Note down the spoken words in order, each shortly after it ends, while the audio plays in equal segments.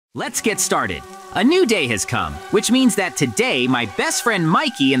Let's get started. A new day has come, which means that today my best friend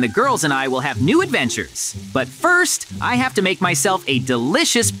Mikey and the girls and I will have new adventures. But first, I have to make myself a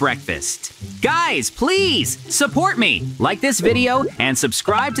delicious breakfast. Guys, please support me. Like this video and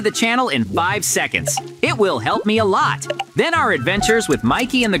subscribe to the channel in 5 seconds. It will help me a lot. Then our adventures with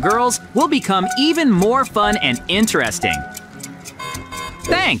Mikey and the girls will become even more fun and interesting.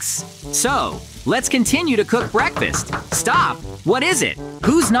 Thanks. So, let's continue to cook breakfast. Stop! What is it?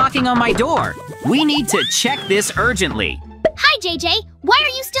 Who's knocking on my door? We need to check this urgently. Hi, JJ. Why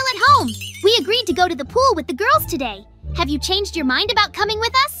are you still at home? We agreed to go to the pool with the girls today. Have you changed your mind about coming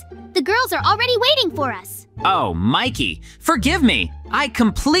with us? The girls are already waiting for us. Oh, Mikey, forgive me. I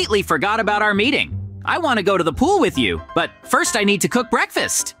completely forgot about our meeting. I want to go to the pool with you, but first I need to cook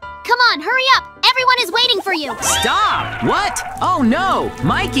breakfast. Come on, hurry up! Everyone is waiting for you! Stop! What? Oh no!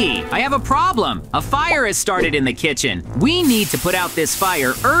 Mikey, I have a problem. A fire has started in the kitchen. We need to put out this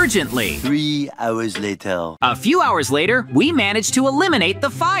fire urgently. 3 hours later. A few hours later, we managed to eliminate the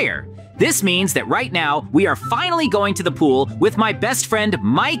fire. This means that right now, we are finally going to the pool with my best friend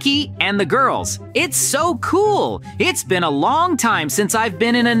Mikey and the girls. It's so cool! It's been a long time since I've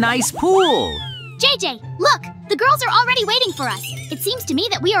been in a nice pool. JJ, look! The girls are already waiting for us. It seems to me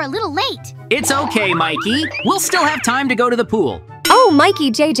that we are a little late. It's okay, Mikey. We'll still have time to go to the pool. Oh,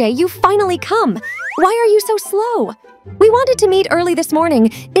 Mikey, JJ, you finally come. Why are you so slow? We wanted to meet early this morning.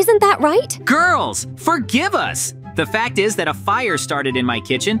 Isn't that right? Girls, forgive us. The fact is that a fire started in my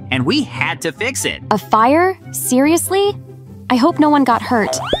kitchen and we had to fix it. A fire? Seriously? I hope no one got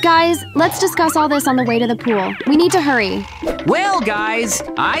hurt. Guys, let's discuss all this on the way to the pool. We need to hurry. Well, guys,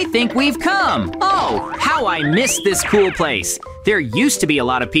 I think we've come. Oh, how I miss this cool place. There used to be a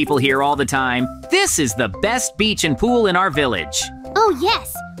lot of people here all the time. This is the best beach and pool in our village. Oh,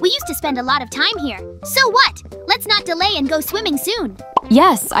 yes. We used to spend a lot of time here. So what? Let's not delay and go swimming soon.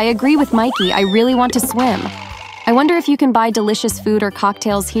 Yes, I agree with Mikey. I really want to swim. I wonder if you can buy delicious food or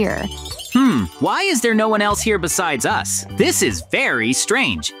cocktails here. Why is there no one else here besides us? This is very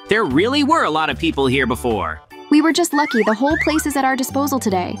strange. There really were a lot of people here before. We were just lucky. The whole place is at our disposal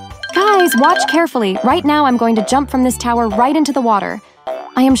today. Guys, watch carefully. Right now, I'm going to jump from this tower right into the water.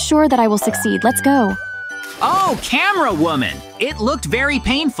 I am sure that I will succeed. Let's go. Oh, camera woman! It looked very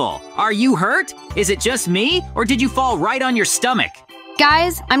painful. Are you hurt? Is it just me, or did you fall right on your stomach?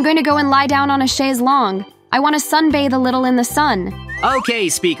 Guys, I'm going to go and lie down on a chaise longue. I want to sunbathe a little in the sun. Okay,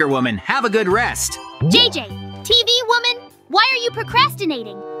 speaker woman, have a good rest. JJ, TV woman, why are you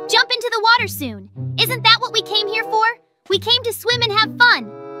procrastinating? Jump into the water soon. Isn't that what we came here for? We came to swim and have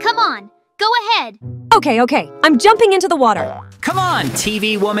fun. Come on, go ahead. Okay. I'm jumping into the water. Come on,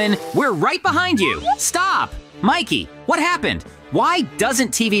 TV woman, we're right behind you. Stop! Mikey, what happened? Why doesn't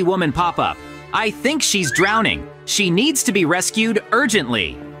TV woman pop up? I think she's drowning. She needs to be rescued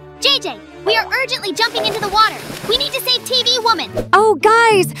urgently. JJ, we are urgently jumping into the water. We need to save TV woman. Oh,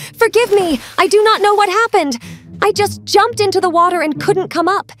 guys, forgive me. I do not know what happened. I just jumped into the water and couldn't come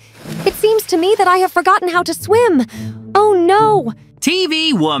up. It seems to me that I have forgotten how to swim. Oh, no.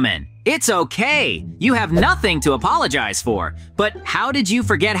 TV woman, it's okay. You have nothing to apologize for. But how did you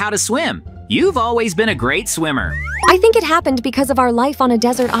forget how to swim? You've always been a great swimmer. I think it happened because of our life on a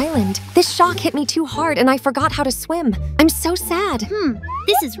desert island. This shock hit me too hard and I forgot how to swim. I'm so sad.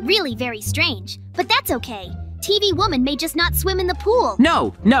 This is really very strange, but that's okay. TV woman may just not swim in the pool.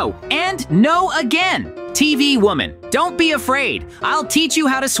 No, and no again. TV woman, don't be afraid. I'll teach you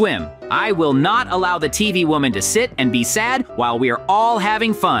how to swim. I will not allow the TV woman to sit and be sad while we are all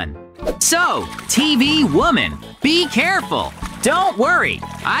having fun. So, TV woman, be careful. Don't worry,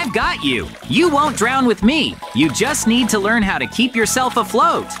 I've got you. You won't drown with me. You just need to learn how to keep yourself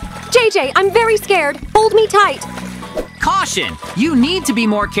afloat. JJ, I'm very scared. Hold me tight. Caution, you need to be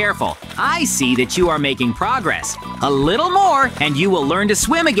more careful. I see that you are making progress. A little more and you will learn to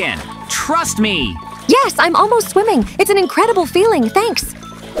swim again. Trust me. Yes, I'm almost swimming. It's an incredible feeling. Thanks.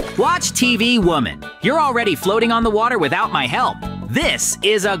 Watch TV woman. You're already floating on the water without my help. This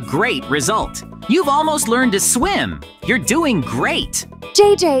is a great result. You've almost learned to swim. You're doing great.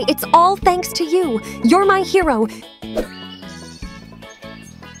 JJ, it's all thanks to you. You're my hero.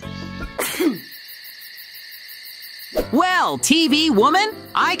 Well, TV woman,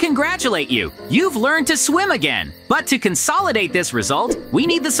 I congratulate you. You've learned to swim again. But to consolidate this result, we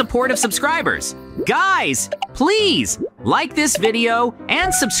need the support of subscribers. Guys, please like this video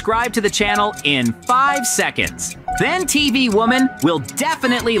and subscribe to the channel in 5 seconds. Then TV woman will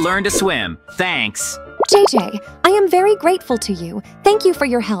definitely learn to swim. Thanks. JJ, I am very grateful to you. Thank you for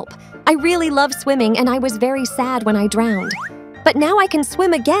your help. I really love swimming and I was very sad when I drowned. But now I can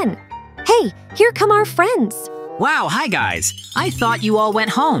swim again. Hey, here come our friends. Wow, hi guys. I thought you all went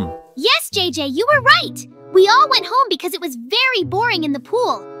home. Yes, JJ, you were right. We all went home because it was very boring in the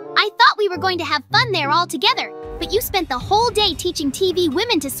pool. I thought we were going to have fun there all together, but you spent the whole day teaching TV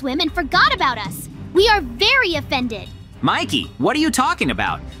women to swim and forgot about us. We are very offended. Mikey, what are you talking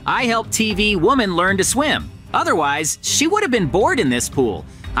about? I helped TV woman learn to swim. Otherwise, she would have been bored in this pool.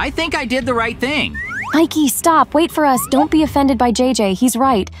 I think I did the right thing. Mikey, stop. Wait for us. Don't be offended by JJ. He's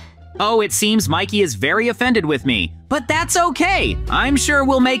right. Oh, it seems Mikey is very offended with me. But that's okay. I'm sure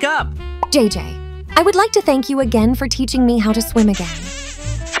we'll make up. JJ, I would like to thank you again for teaching me how to swim again.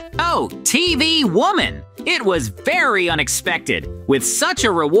 Oh, TV woman! It was very unexpected. With such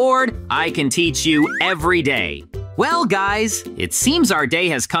a reward, I can teach you every day. Well, guys, it seems our day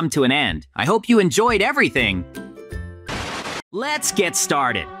has come to an end. I hope you enjoyed everything. Let's get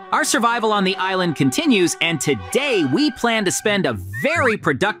started. Our survival on the island continues, and today we plan to spend a very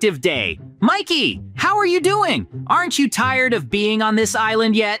productive day. Mikey, how are you doing? Aren't you tired of being on this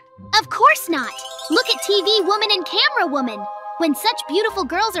island yet? Of course not. Look at TV woman and camera woman. When such beautiful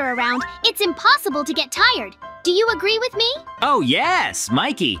girls are around, it's impossible to get tired. Do you agree with me? Oh yes,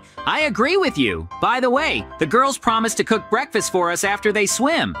 Mikey, I agree with you. By the way, the girls promised to cook breakfast for us after they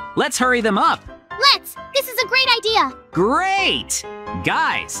swim. Let's hurry them up. Let's! This is a great idea! Great!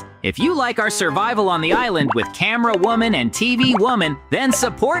 Guys, if you like our survival on the island with camera woman and TV woman, then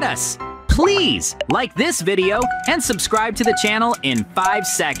support us. Please like this video and subscribe to the channel in 5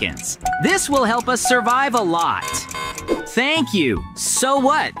 seconds. This will help us survive a lot. Thank you. So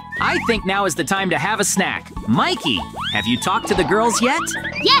what? I think now is the time to have a snack. Mikey, have you talked to the girls yet?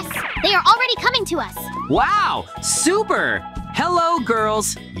 Yes! They are already coming to us. Wow, super! Hello,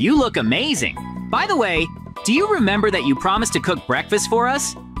 girls. You look amazing. By the way, do you remember that you promised to cook breakfast for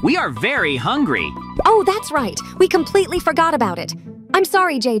us? We are very hungry. Oh, that's right. We completely forgot about it. I'm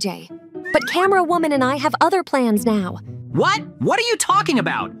sorry, JJ. But camera woman and I have other plans now. What? What are you talking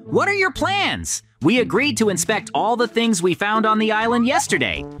about? What are your plans? We agreed to inspect all the things we found on the island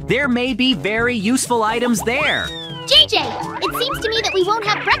yesterday. There may be very useful items there. JJ, it seems to me that we won't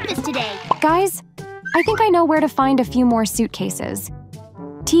have breakfast today. Guys, I think I know where to find a few more suitcases.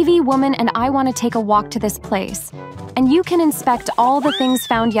 TV woman and I want to take a walk to this place, and you can inspect all the things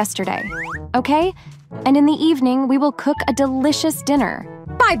found yesterday, okay? And in the evening, we will cook a delicious dinner.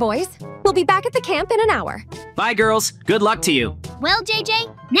 Bye, boys. We'll be back at the camp in an hour. Bye, girls. Good luck to you. Well, JJ,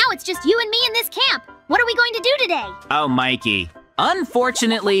 now it's just you and me in this camp. What are we going to do today? Oh, Mikey.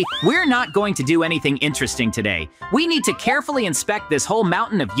 Unfortunately, we're not going to do anything interesting today. We need to carefully inspect this whole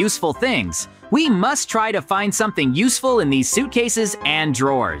mountain of useful things. We must try to find something useful in these suitcases and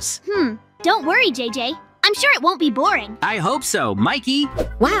drawers. Don't worry, JJ. I'm sure it won't be boring. I hope so, Mikey.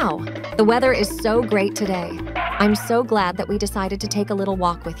 Wow, the weather is so great today. I'm so glad that we decided to take a little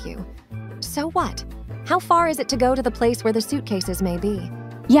walk with you. So what? How far is it to go to the place where the suitcases may be?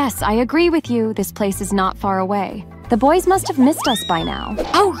 Yes, I agree with you. This place is not far away. The boys must have missed us by now.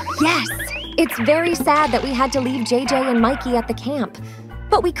 Oh, yes! It's very sad that we had to leave JJ and Mikey at the camp.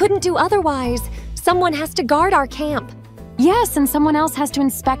 But we couldn't do otherwise. Someone has to guard our camp. Yes, and someone else has to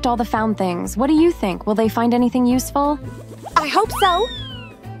inspect all the found things. What do you think? Will they find anything useful? I hope so.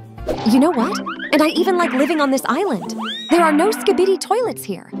 You know what? And I even like living on this island. There are no skibidi toilets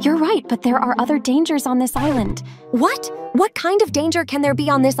here. You're right, but there are other dangers on this island. What? What kind of danger can there be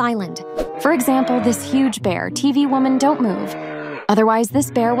on this island? For example, this huge bear. TV woman, don't move. Otherwise, this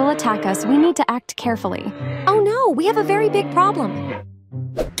bear will attack us. We need to act carefully. Oh no, we have a very big problem.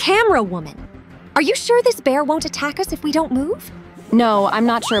 Camera woman, are you sure this bear won't attack us if we don't move? No, I'm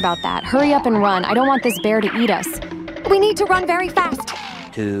not sure about that. Hurry up and run. I don't want this bear to eat us. We need to run very fast.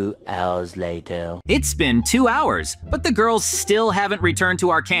 2 hours later. It's been 2 hours, but the girls still haven't returned to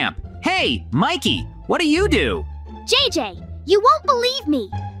our camp. Hey, Mikey, what do you do? JJ, you won't believe me.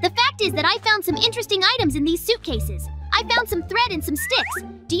 The fact is that I found some interesting items in these suitcases. I found some thread and some sticks.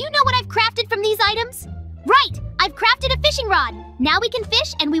 Do you know what I've crafted from these items? Right! I've crafted a fishing rod. Now we can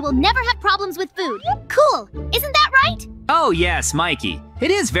fish and we will never have problems with food. Cool! Isn't that right? Oh yes, Mikey. It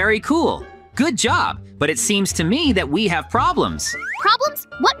is very cool. Good job, but it seems to me that we have problems. Problems?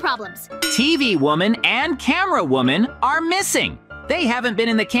 What problems? TV woman and camera woman are missing. They haven't been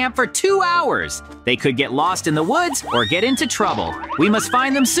in the camp for 2 hours. They could get lost in the woods or get into trouble. We must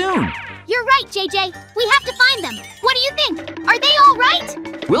find them soon. You're right, JJ. We have to find them. What do you think? Are they all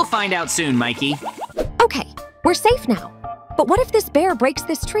right? We'll find out soon, Mikey. Okay, we're safe now. But what if this bear breaks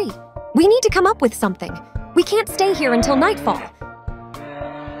this tree? We need to come up with something. We can't stay here until nightfall.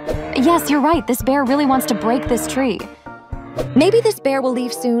 Yes, you're right. This bear really wants to break this tree. Maybe this bear will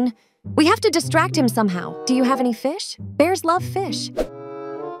leave soon. We have to distract him somehow. Do you have any fish? Bears love fish.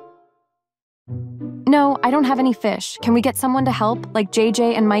 No, I don't have any fish. Can we get someone to help, like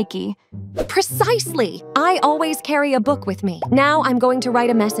JJ and Mikey? Precisely! I always carry a book with me. Now I'm going to write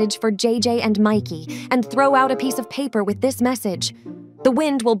a message for JJ and Mikey and throw out a piece of paper with this message. The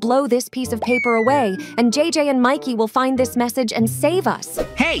wind will blow this piece of paper away, and JJ and Mikey will find this message and save us.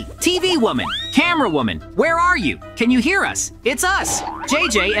 Hey, TV woman, camera woman, where are you? Can you hear us? It's us,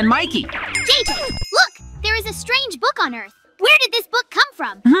 JJ and Mikey. JJ, look! There is a strange book on Earth. Where did this book come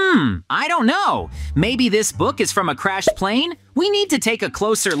from? I don't know. Maybe this book is from a crashed plane? We need to take a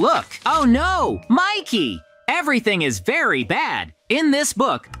closer look. Oh no, Mikey! Everything is very bad. In this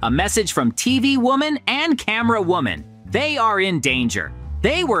book, a message from TV woman and camera woman. They are in danger.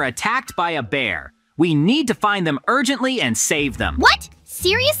 They were attacked by a bear. We need to find them urgently and save them. What?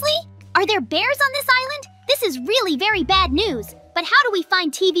 Seriously? Are there bears on this island? This is really very bad news. But how do we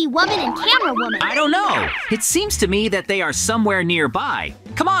find TV woman and camera woman? I don't know. It seems to me that they are somewhere nearby.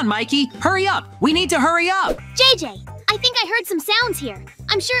 Come on, Mikey, hurry up. We need to hurry up. JJ, I think I heard some sounds here.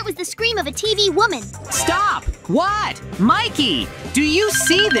 I'm sure it was the scream of a TV woman. Stop! What? Mikey, do you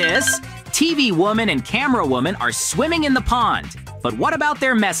see this? TV woman and camera woman are swimming in the pond. But what about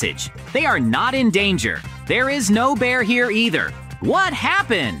their message? They are not in danger. There is no bear here either. What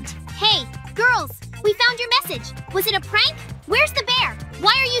happened? Hey, girls, we found your message. Was it a prank? Where's the bear?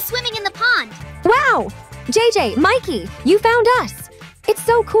 Why are you swimming in the pond? Wow! JJ, Mikey, you found us! It's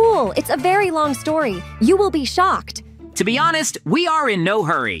so cool. It's a very long story. You will be shocked. To be honest, we are in no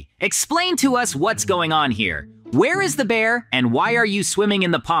hurry. Explain to us what's going on here. Where is the bear and why are you swimming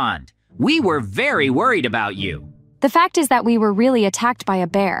in the pond? We were very worried about you. The fact is that we were really attacked by a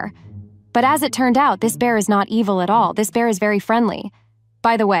bear. But as it turned out, this bear is not evil at all. This bear is very friendly.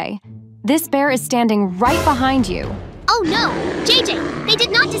 By the way, this bear is standing right behind you. Oh no! JJ, they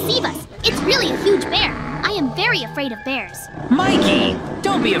did not deceive us. It's really a huge bear. I am very afraid of bears. Mikey,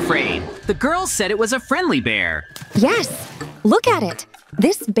 don't be afraid. The girls said it was a friendly bear. Yes, look at it.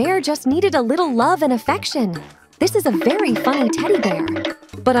 This bear just needed a little love and affection. This is a very funny teddy bear.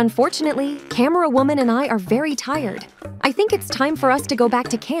 But unfortunately, camera woman and I are very tired. I think it's time for us to go back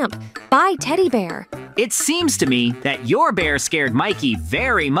to camp. Bye, teddy bear. It seems to me that your bear scared Mikey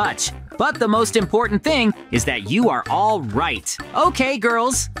very much. But the most important thing is that you are all right. Okay,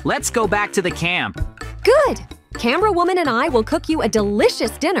 girls, let's go back to the camp. Good. Camera woman and I will cook you a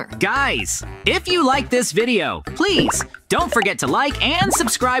delicious dinner. Guys, if you like this video, please don't forget to like and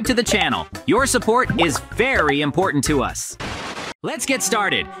subscribe to the channel. Your support is very important to us. Let's get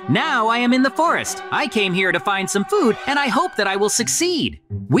started. Now I am in the forest. I came here to find some food and I hope that I will succeed.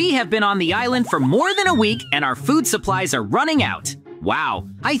 We have been on the island for more than a week and our food supplies are running out. Wow,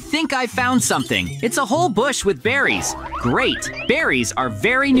 I think I found something. It's a whole bush with berries. Great, berries are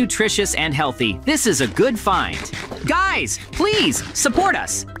very nutritious and healthy. This is a good find. Guys, please support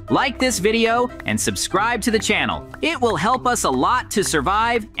us. Like this video and subscribe to the channel. It will help us a lot to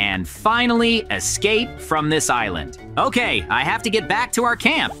survive and finally escape from this island. Okay, I have to get back to our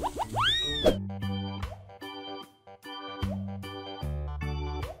camp.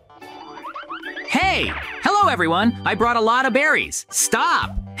 Hey! Hello, everyone! I brought a lot of berries.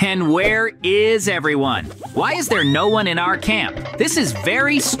 Stop! And where is everyone? Why is there no one in our camp? This is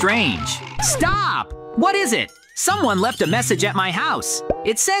very strange. Stop! What is it? Someone left a message at my house.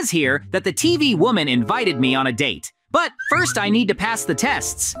 It says here that the TV woman invited me on a date. But first I need to pass the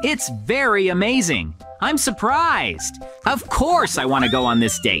tests. It's very amazing. I'm surprised. Of course I want to go on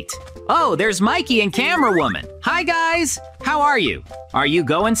this date. Oh, there's Mikey and camera woman. Hi, guys. How are you? Are you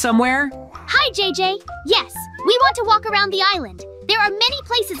going somewhere? Hi, JJ. Yes, we want to walk around the island. There are many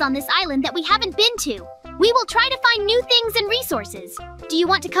places on this island that we haven't been to. We will try to find new things and resources. Do you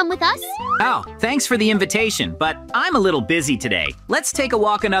want to come with us? Oh, thanks for the invitation, but I'm a little busy today. Let's take a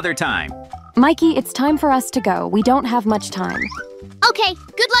walk another time. Mikey, it's time for us to go. We don't have much time. Okay,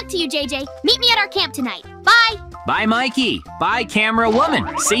 good luck to you, JJ. Meet me at our camp tonight. Bye! Bye, Mikey. Bye, camera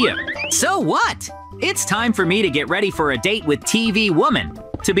woman. See ya. So what? It's time for me to get ready for a date with TV woman.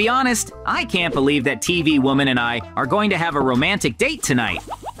 To be honest, I can't believe that TV woman and I are going to have a romantic date tonight.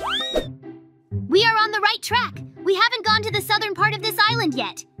 We are on the right track. We haven't gone to the southern part of this island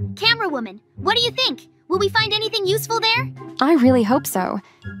yet. Camera woman, what do you think? Will we find anything useful there? I really hope so.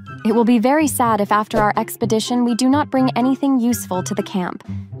 It will be very sad if after our expedition we do not bring anything useful to the camp.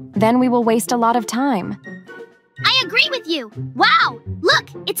 Then we will waste a lot of time. I agree with you. Wow, look,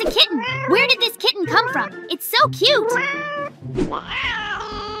 it's a kitten. Where did this kitten come from? It's so cute.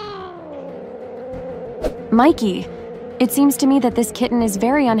 Mikey, it seems to me that this kitten is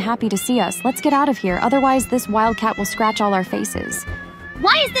very unhappy to see us. Let's get out of here, otherwise this wildcat will scratch all our faces.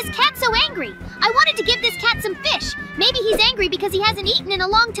 Why is this cat so angry? I wanted to give this cat some fish. Maybe he's angry because he hasn't eaten in a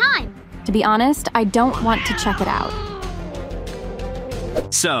long time. To be honest, I don't want to check it out.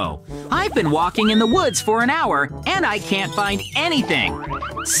 So, I've been walking in the woods for an hour and I can't find anything.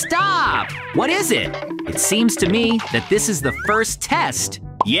 Stop! What is it? It seems to me that this is the first test.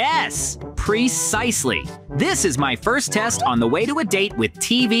 Yes, precisely. This is my first test on the way to a date with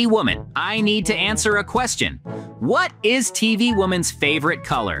TV Woman. I need to answer a question. What is TV Woman's favorite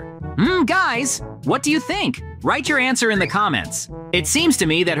color? Guys, what do you think? Write your answer in the comments. It seems to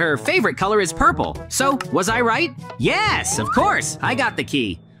me that her favorite color is purple. So, was I right? Yes, of course, I got the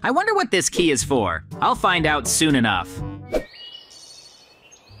key. I wonder what this key is for. I'll find out soon enough.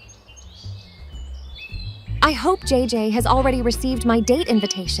 I hope JJ has already received my date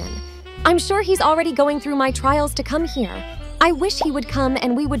invitation. I'm sure he's already going through my trials to come here. I wish he would come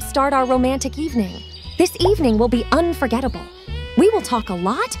and we would start our romantic evening. This evening will be unforgettable. We will talk a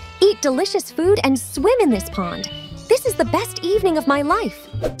lot, eat delicious food, and swim in this pond. This is the best evening of my life.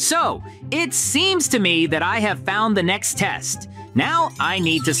 So, it seems to me that I have found the next test. Now I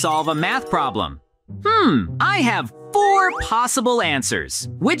need to solve a math problem. I have 4 possible answers.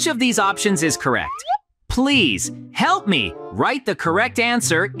 Which of these options is correct? Please, help me. Write the correct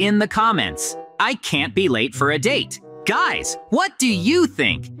answer in the comments. I can't be late for a date. Guys, what do you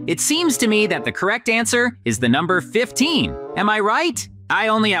think? It seems to me that the correct answer is the number 15. Am I right? I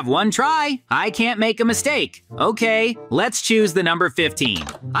only have one try. I can't make a mistake. Okay, let's choose the number 15.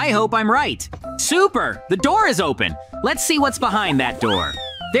 I hope I'm right. Super! The door is open. Let's see what's behind that door.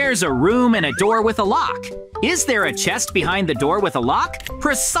 There's a room and a door with a lock. Is there a chest behind the door with a lock?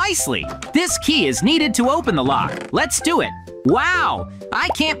 Precisely! This key is needed to open the lock. Let's do it. Wow! I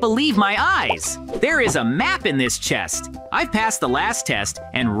can't believe my eyes! There is a map in this chest. I've passed the last test,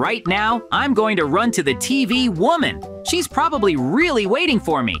 and right now, I'm going to run to the TV Woman. She's probably really waiting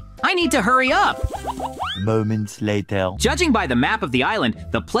for me. I need to hurry up. Moments later. Judging by the map of the island,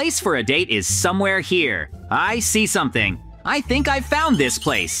 the place for a date is somewhere here. I see something. I think I've found this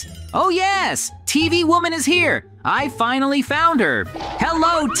place. Oh yes! TV Woman is here! I finally found her!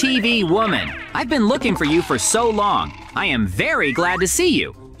 Hello, TV Woman! I've been looking for you for so long. I am very glad to see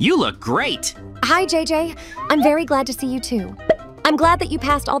you. You look great! Hi, JJ. I'm very glad to see you too. I'm glad that you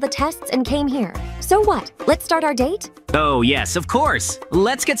passed all the tests and came here. So what? Let's start our date? Oh yes, of course.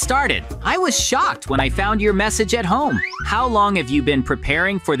 Let's get started. I was shocked when I found your message at home. How long have you been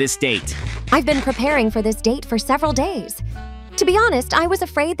preparing for this date? I've been preparing for this date for several days. To be honest, I was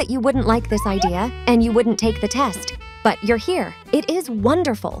afraid that you wouldn't like this idea and you wouldn't take the test. But you're here. It is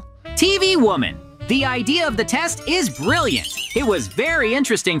wonderful. TV Woman, the idea of the test is brilliant. It was very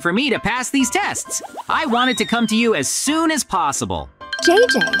interesting for me to pass these tests. I wanted to come to you as soon as possible.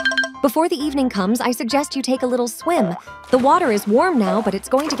 JJ, before the evening comes, I suggest you take a little swim. The water is warm now, but it's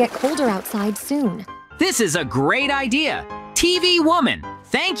going to get colder outside soon. This is a great idea. TV Woman,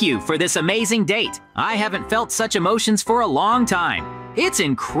 thank you for this amazing date. I haven't felt such emotions for a long time. It's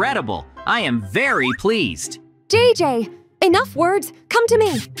incredible. I am very pleased. JJ, enough words. Come to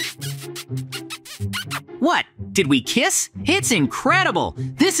me. What? Did we kiss? It's incredible.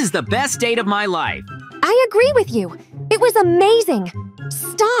 This is the best date of my life. I agree with you. It was amazing.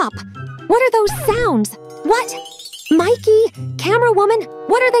 Stop. What are those sounds? What? Mikey? Camera woman?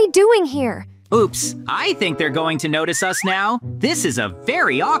 What are they doing here? Oops, I think they're going to notice us now. This is a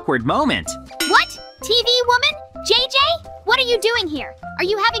very awkward moment. What? TV Woman? JJ? What are you doing here? Are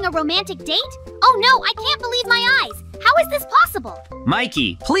you having a romantic date? Oh no, I can't believe my eyes. How is this possible?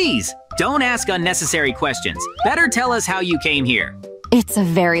 Mikey, please, don't ask unnecessary questions. Better tell us how you came here. It's a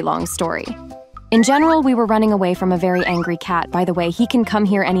very long story. In general, we were running away from a very angry cat. By the way, he can come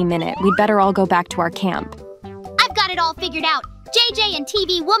here any minute. We'd better all go back to our camp. I've got it all figured out. JJ and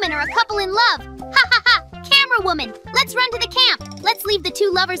TV Woman are a couple in love. Ha ha ha! Camera Woman, let's run to the camp. Let's leave the two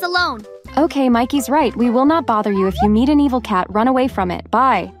lovers alone. Okay, Mikey's right. We will not bother you. If you meet an evil cat, run away from it.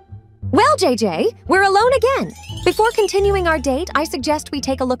 Bye. Well, JJ, we're alone again. Before continuing our date, I suggest we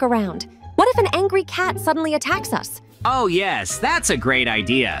take a look around. What if an angry cat suddenly attacks us? Oh yes, that's a great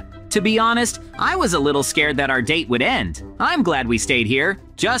idea. To be honest, I was a little scared that our date would end. I'm glad we stayed here,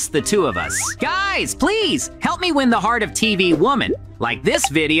 just the two of us. Guys, please, help me win the heart of TV Woman. Like this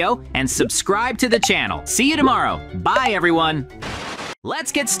video and subscribe to the channel. See you tomorrow. Bye, everyone.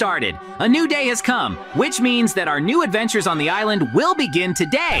 Let's get started. A new day has come, which means that our new adventures on the island will begin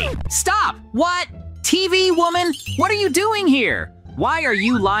today. Stop! What? TV Woman? What are you doing here? Why are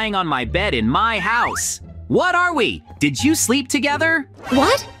you lying on my bed in my house? What are we? Did you sleep together?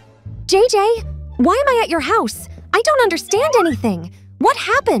 What? JJ, why am I at your house? I don't understand anything. What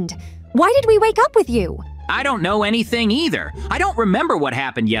happened? Why did we wake up with you? I don't know anything either. I don't remember what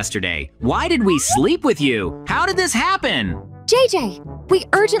happened yesterday. Why did we sleep with you? How did this happen? JJ, we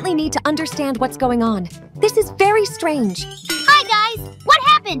urgently need to understand what's going on. This is very strange. Hi, guys! What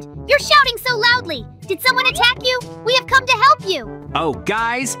happened? You're shouting so loudly. Did someone attack you? We have come to help you. Oh,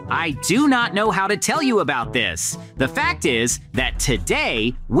 guys, I do not know how to tell you about this. The fact is that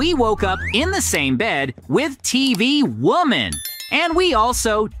today we woke up in the same bed with TV Woman. And we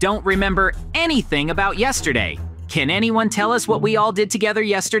also don't remember anything about yesterday. Can anyone tell us what we all did together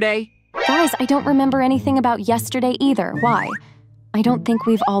yesterday? Guys, I don't remember anything about yesterday either. Why? I don't think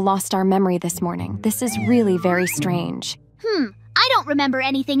we've all lost our memory this morning. This is really very strange. I don't remember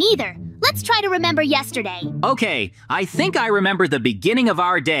anything either. Let's try to remember yesterday. Okay, I think I remember the beginning of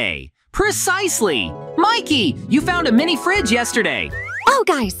our day. Precisely! Mikey, you found a mini fridge yesterday. Oh,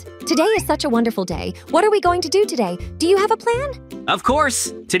 guys, today is such a wonderful day. What are we going to do today? Do you have a plan? Of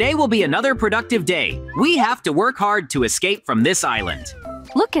course, today will be another productive day. We have to work hard to escape from this island.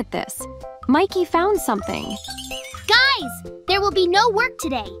 Look at this. Mikey found something. Guys, there will be no work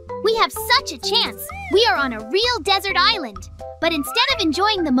today. We have such a chance. We are on a real desert island. But instead of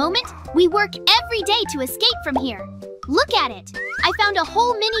enjoying the moment, we work every day to escape from here. Look at it. I found a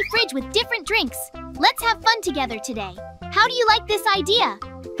whole mini fridge with different drinks. Let's have fun together today. How do you like this idea?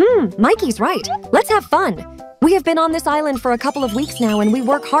 Mikey's right. Let's have fun. We have been on this island for a couple of weeks now and we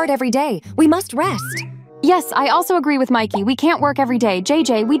work hard every day. We must rest. Yes, I also agree with Mikey. We can't work every day.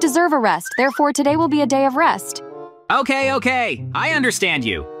 JJ, we deserve a rest. Therefore, today will be a day of rest. Okay, I understand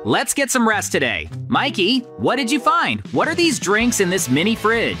you. Let's get some rest today. Mikey, what did you find? What are these drinks in this mini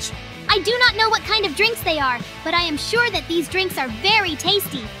fridge? I do not know what kind of drinks they are, but I am sure that these drinks are very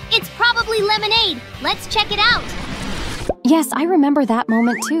tasty. It's probably lemonade. Let's check it out. Yes, I remember that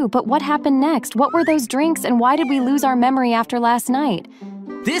moment too, but what happened next? What were those drinks and why did we lose our memory after last night?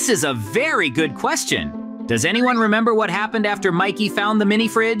 This is a very good question. Does anyone remember what happened after Mikey found the mini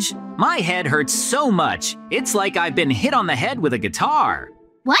fridge? My head hurts so much. It's like I've been hit on the head with a guitar.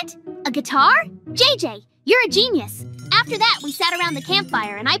 What? A guitar? JJ, you're a genius. After that, we sat around the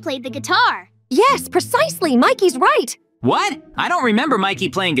campfire and I played the guitar. Yes, precisely. Mikey's right. What? I don't remember Mikey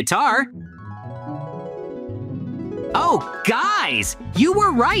playing guitar. Oh, guys, you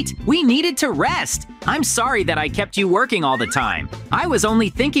were right. We needed to rest. I'm sorry that I kept you working all the time. I was only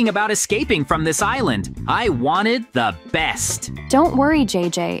thinking about escaping from this island. I wanted the best. Don't worry,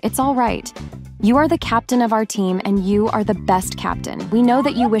 JJ. It's all right. You are the captain of our team and you are the best captain. We know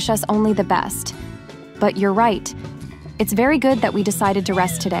that you wish us only the best. But you're right. It's very good that we decided to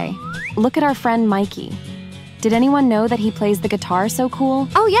rest today. Look at our friend Mikey. Did anyone know that he plays the guitar so cool?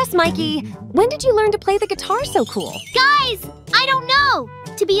 Oh, yes, Mikey. When did you learn to play the guitar so cool? Guys, I don't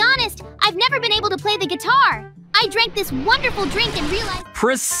know. To be honest, I've never been able to play the guitar. I drank this wonderful drink and realized—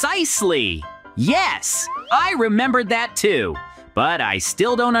 Precisely. Yes, I remembered that too. But I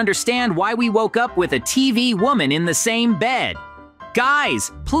still don't understand why we woke up with a TV Woman in the same bed.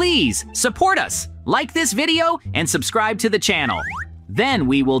 Guys, please support us. Like this video and subscribe to the channel. Then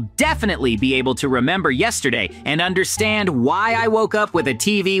we will definitely be able to remember yesterday and understand why I woke up with a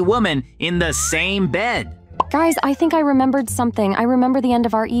TV Woman in the same bed. Guys, I think I remembered something. I remember the end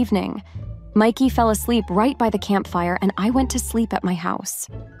of our evening. Mikey fell asleep right by the campfire and I went to sleep at my house.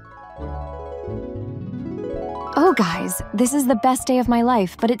 Oh, guys, this is the best day of my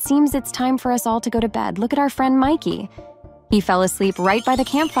life, but it seems it's time for us all to go to bed. Look at our friend Mikey. He fell asleep right by the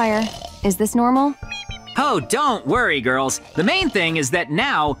campfire. Is this normal? Oh, don't worry, girls. The main thing is that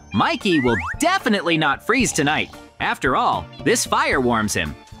now Mikey will definitely not freeze tonight. After all, this fire warms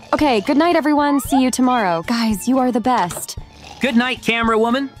him. Okay, good night, everyone. See you tomorrow. Guys, you are the best. Good night, camera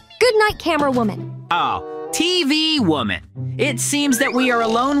woman. Good night, camera woman. Oh, TV Woman. It seems that we are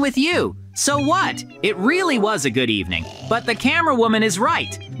alone with you. So what? It really was a good evening. But the camera woman is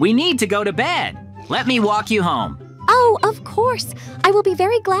right. We need to go to bed. Let me walk you home. Oh, of course. I will be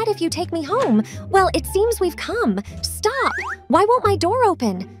very glad if you take me home. Well, it seems we've come. Stop. Why won't my door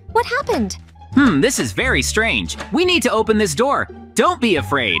open? What happened? This is very strange. We need to open this door. Don't be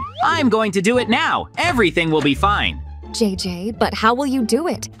afraid. I'm going to do it now. Everything will be fine. JJ, but how will you do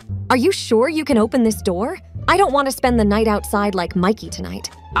it? Are you sure you can open this door? I don't want to spend the night outside like Mikey tonight.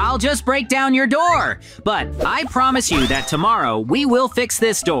 I'll just break down your door. But I promise you that tomorrow we will fix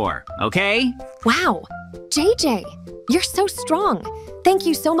this door, okay? Wow. JJ, you're so strong. Thank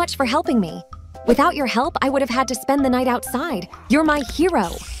you so much for helping me. Without your help, I would have had to spend the night outside. You're my hero.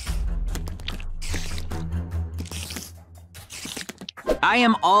 I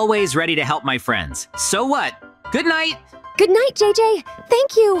am always ready to help my friends. So what? Good night. Good night, JJ.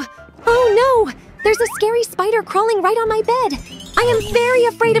 Thank you. Oh no, there's a scary spider crawling right on my bed. I am very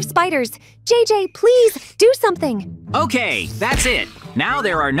afraid of spiders. JJ, please do something. Okay, that's it. Now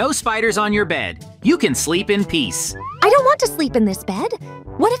there are no spiders on your bed. You can sleep in peace. I don't want to sleep in this bed.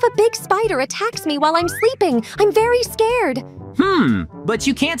 What if a big spider attacks me while I'm sleeping? I'm very scared. But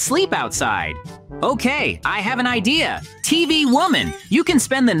you can't sleep outside. Okay, I have an idea. TV woman, you can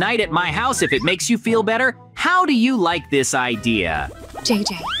spend the night at my house if it makes you feel better. How do you like this idea?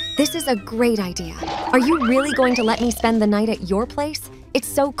 JJ, this is a great idea. Are you really going to let me spend the night at your place? It's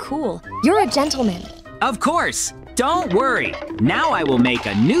so cool. You're a gentleman. Of course. Don't worry. Now I will make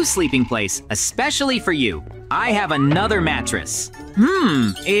a new sleeping place especially for you. I have another mattress.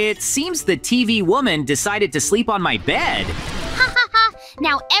 It seems the TV woman decided to sleep on my bed. Ha ha ha!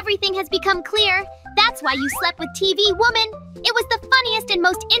 Now everything has become clear. That's why you slept with TV woman. It was the funniest and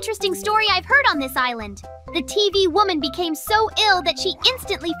most interesting story I've heard on this island. The TV woman became so ill that she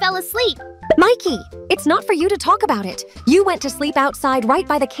instantly fell asleep. Mikey, it's not for you to talk about it. You went to sleep outside right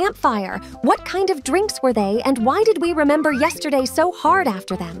by the campfire. What kind of drinks were they, and why did we remember yesterday so hard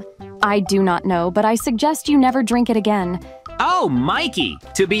after them? I do not know, but I suggest you never drink it again. Oh, Mikey,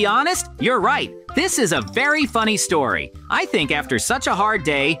 to be honest, you're right. This is a very funny story. I think after such a hard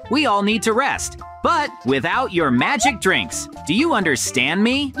day, we all need to rest. But without your magic drinks. Do you understand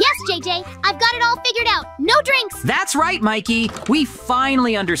me? Yes, JJ, I've got it all figured out. No drinks. That's right, Mikey. We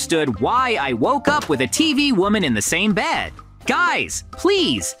finally understood why I woke up with a TV woman in the same bed. Guys,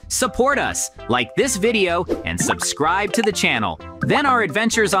 please support us. Like this video and subscribe to the channel. Then our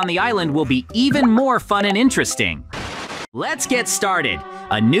adventures on the island will be even more fun and interesting. Let's get started.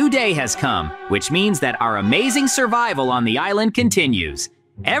 A new day has come, which means that our amazing survival on the island continues.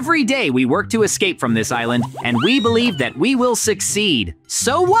 Every day we work to escape from this island, and we believe that we will succeed.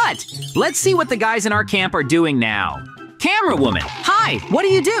 So what? Let's see what the guys in our camp are doing now. Camera woman, hi, what do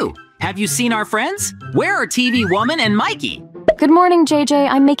you do? Have you seen our friends? Where are TV woman and Mikey? Good morning, JJ.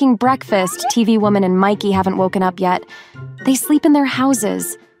 I'm making breakfast. TV woman and Mikey haven't woken up yet. They sleep in their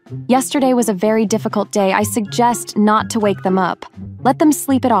houses. Yesterday was a very difficult day. I suggest not to wake them up. Let them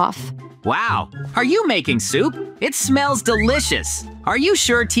sleep it off. Wow, are you making soup? It smells delicious. Are you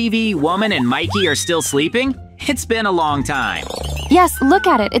sure TV woman and Mikey are still sleeping? It's been a long time. Yes, look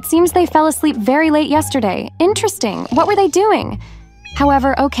at it. It seems they fell asleep very late yesterday. Interesting. What were they doing?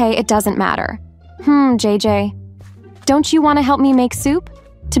 However, okay, it doesn't matter. JJ. Don't you want to help me make soup?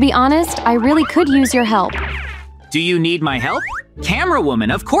 To be honest, I really could use your help. Do you need my help? Camera woman,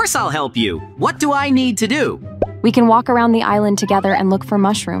 of course I'll help you. What do I need to do? We can walk around the island together and look for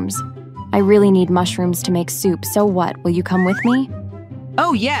mushrooms. I really need mushrooms to make soup, so what, will you come with me?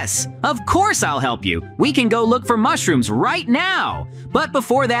 Oh yes, of course I'll help you. We can go look for mushrooms right now. But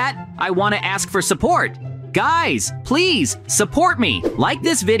before that, I want to ask for support. Guys, please support me. Like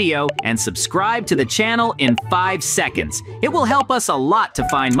this video and subscribe to the channel in 5 seconds. It will help us a lot to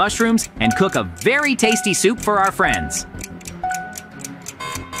find mushrooms and cook a very tasty soup for our friends.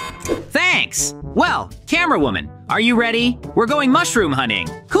 Thanks! Well, camera woman, are you ready? We're going mushroom hunting.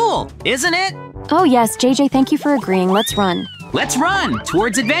 Cool, isn't it? Oh yes, JJ, thank you for agreeing. Let's run. Let's run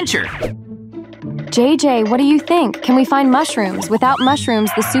towards adventure. JJ, what do you think? Can we find mushrooms? Without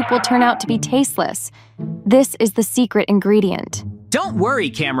mushrooms, the soup will turn out to be tasteless. This is the secret ingredient. Don't worry,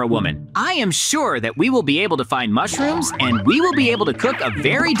 camera woman. I am sure that we will be able to find mushrooms and we will be able to cook a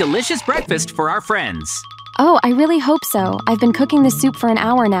very delicious breakfast for our friends. Oh, I really hope so. I've been cooking the soup for an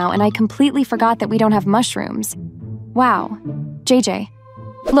hour now and I completely forgot that we don't have mushrooms. Wow. JJ,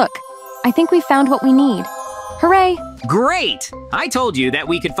 look, I think we found what we need. Hooray! Great! I told you that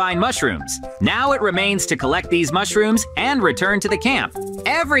we could find mushrooms. Now it remains to collect these mushrooms and return to the camp.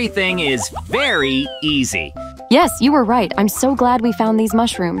 Everything is very easy. Yes, you were right. I'm so glad we found these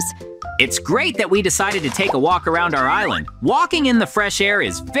mushrooms. It's great that we decided to take a walk around our island. Walking in the fresh air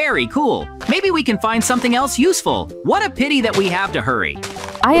is very cool. Maybe we can find something else useful. What a pity that we have to hurry.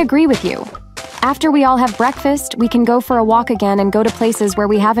 I agree with you. After we all have breakfast, we can go for a walk again and go to places where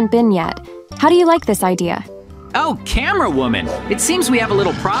we haven't been yet. How do you like this idea? Oh, camera woman, it seems we have a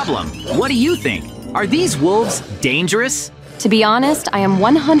little problem. What do you think? Are these wolves dangerous? To be honest, I am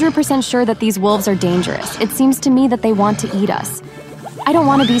 100% sure that these wolves are dangerous. It seems to me that they want to eat us. I don't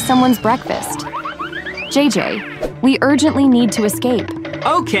want to be someone's breakfast. JJ, we urgently need to escape.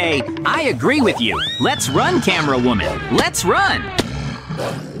 Okay, I agree with you. Let's run, camera woman. Let's run!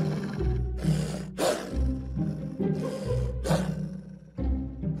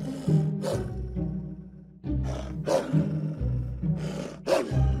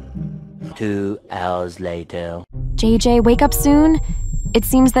 Two hours later. JJ, wake up soon. It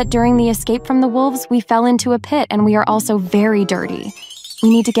seems that during the escape from the wolves, we fell into a pit and we are also very dirty. We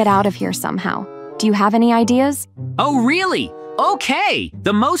need to get out of here somehow. Do you have any ideas? Oh, really? Okay!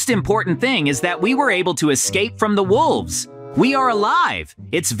 The most important thing is that we were able to escape from the wolves. We are alive.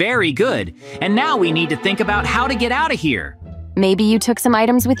 It's very good. And now we need to think about how to get out of here. Maybe you took some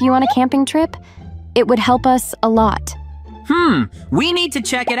items with you on a camping trip? It would help us a lot. We need to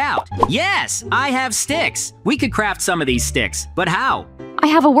check it out. Yes, I have sticks. We could craft some of these sticks, but how? I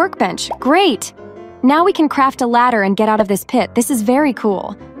have a workbench. Great! Now we can craft a ladder and get out of this pit. This is very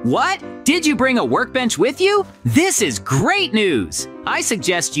cool. What? Did you bring a workbench with you? This is great news! I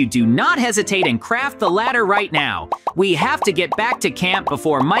suggest you do not hesitate and craft the ladder right now. We have to get back to camp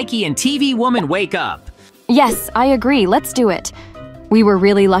before Mikey and TV Woman wake up. Yes, I agree. Let's do it. We were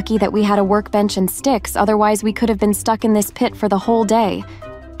really lucky that we had a workbench and sticks, otherwise we could have been stuck in this pit for the whole day.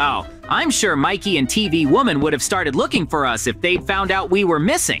 Oh, I'm sure Mikey and TV Woman would have started looking for us if they'd found out we were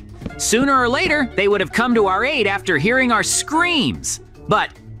missing. Sooner or later, they would have come to our aid after hearing our screams.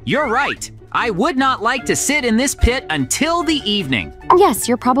 But you're right. I would not like to sit in this pit until the evening. Yes,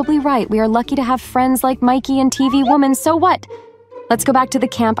 you're probably right. We are lucky to have friends like Mikey and TV Woman, so what? Let's go back to the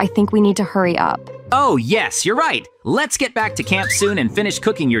camp. I think we need to hurry up. Oh, yes, you're right. Let's get back to camp soon and finish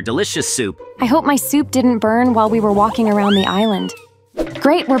cooking your delicious soup. I hope my soup didn't burn while we were walking around the island.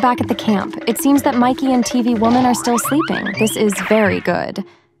 Great, we're back at the camp. It seems that Mikey and TV Woman are still sleeping. This is very good.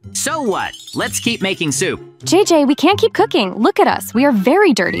 So what? Let's keep making soup. JJ, we can't keep cooking. Look at us. We are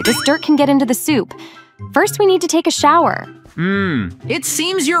very dirty. This dirt can get into the soup. First, we need to take a shower. It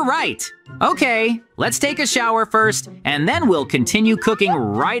seems you're right. Okay, let's take a shower first, and then we'll continue cooking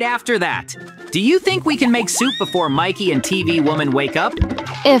right after that. Do you think we can make soup before Mikey and TV Woman wake up?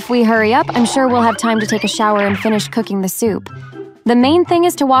 If we hurry up, I'm sure we'll have time to take a shower and finish cooking the soup. The main thing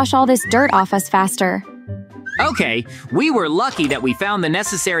is to wash all this dirt off us faster. Okay, we were lucky that we found the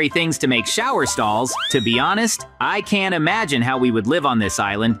necessary things to make shower stalls. To be honest, I can't imagine how we would live on this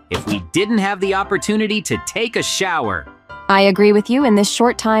island if we didn't have the opportunity to take a shower. I agree with you. In this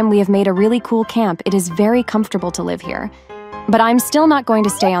short time, we have made a really cool camp. It is very comfortable to live here. But I'm still not going to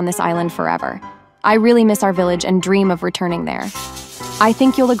stay on this island forever. I really miss our village and dream of returning there. I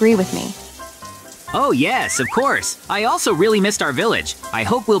think you'll agree with me. Oh yes, of course. I also really missed our village. I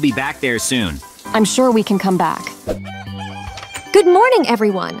hope we'll be back there soon. I'm sure we can come back. Good morning,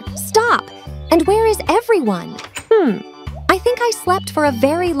 everyone. Stop. And where is everyone? I think I slept for a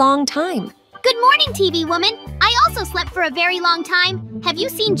very long time. Good morning, TV Woman. I also slept for a very long time. Have you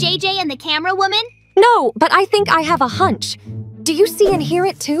seen JJ and the Camera Woman? No, but I think I have a hunch. Do you see and hear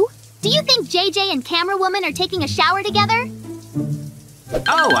it too? Do you think JJ and Camera Woman are taking a shower together?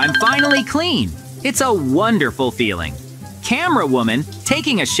 Oh, I'm finally clean. It's a wonderful feeling. Camera Woman,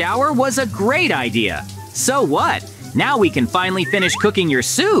 taking a shower was a great idea. So what? Now we can finally finish cooking your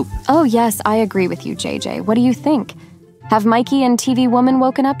soup. Oh yes, I agree with you, JJ. What do you think? Have Mikey and TV Woman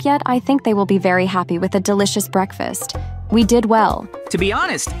woken up yet? I think they will be very happy with a delicious breakfast. We did well. To be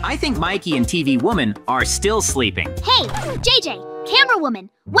honest, I think Mikey and TV Woman are still sleeping. Hey, JJ, Camera Woman,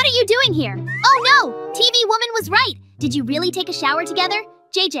 what are you doing here? Oh no, TV Woman was right. Did you really take a shower together?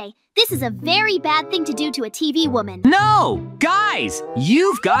 JJ, this is a very bad thing to do to a TV woman. No! Guys,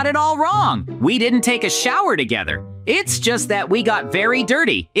 you've got it all wrong. We didn't take a shower together. It's just that we got very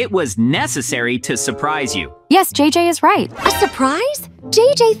dirty. It was necessary to surprise you. Yes, JJ is right. A surprise?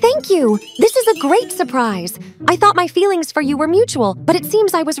 JJ, thank you. This is a great surprise. I thought my feelings for you were mutual, but it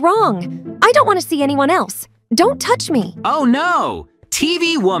seems I was wrong. I don't want to see anyone else. Don't touch me. Oh no!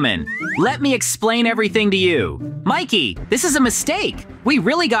 TV Woman, let me explain everything to you. Mikey, this is a mistake. We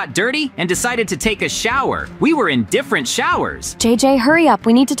really got dirty and decided to take a shower. We were in different showers. JJ, hurry up.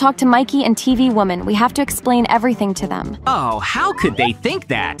 We need to talk to Mikey and TV Woman. We have to explain everything to them. Oh, how could they think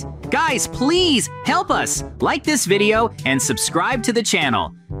that? Guys, please help us. Like this video and subscribe to the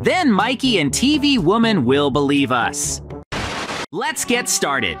channel. Then Mikey and TV Woman will believe us. Let's get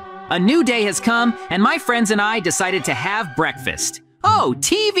started. A new day has come and my friends and I decided to have breakfast. Oh,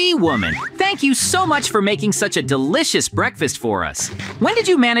 TV Woman, thank you so much for making such a delicious breakfast for us. When did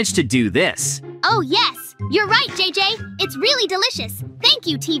you manage to do this? Oh yes, you're right, JJ. It's really delicious. Thank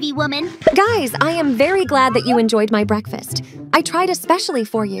you, TV Woman. Guys, I am very glad that you enjoyed my breakfast. I tried especially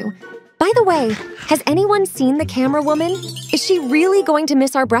for you. By the way, has anyone seen the Camera Woman? Is she really going to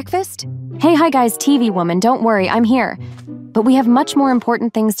miss our breakfast? Hey, hi guys, TV Woman, don't worry, I'm here. But we have much more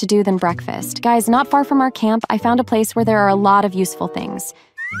important things to do than breakfast. Guys, not far from our camp, I found a place where there are a lot of useful things.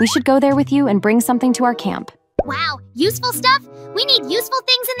 We should go there with you and bring something to our camp. Wow, useful stuff? We need useful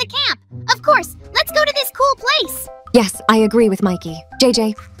things in the camp. Of course, let's go to this cool place. Yes, I agree with Mikey.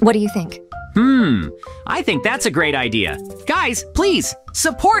 JJ, what do you think? I think that's a great idea. Guys, please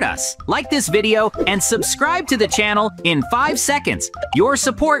support us. Like this video and subscribe to the channel in 5 seconds. Your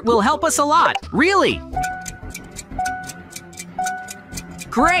support will help us a lot, really.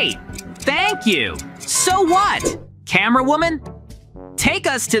 Great, thank you. So what? Camera woman? Take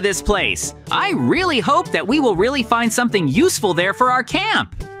us to this place. I really hope that we will really find something useful there for our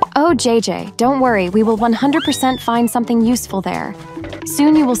camp. Oh, JJ, don't worry. We will 100% find something useful there.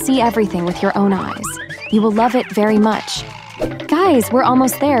 Soon you will see everything with your own eyes. You will love it very much. Guys, we're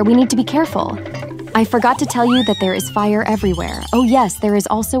almost there. We need to be careful. I forgot to tell you that there is fire everywhere. Oh yes, there is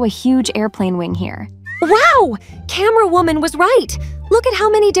also a huge airplane wing here. Wow! Camera woman was right. Look at how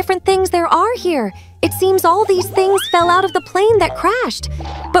many different things there are here. It seems all these things fell out of the plane that crashed.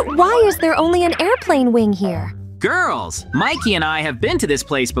 But why is there only an airplane wing here? Girls, Mikey and I have been to this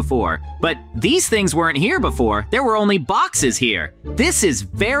place before, but these things weren't here before. There were only boxes here. This is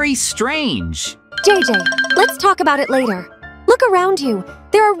very strange. JJ, let's talk about it later. Look around you.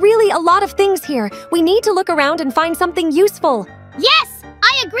 There are really a lot of things here. We need to look around and find something useful. Yes,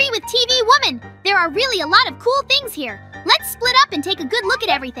 I agree with TV Woman. There are really a lot of cool things here. Let's split up and take a good look at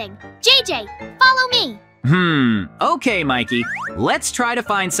everything. JJ, follow me. Okay, Mikey. Let's try to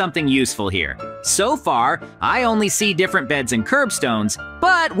find something useful here. So far, I only see different beds and curbstones,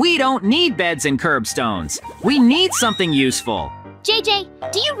 but we don't need beds and curbstones. We need something useful.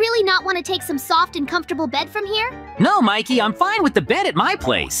 JJ, do you really not want to take some soft and comfortable bed from here? No, Mikey, I'm fine with the bed at my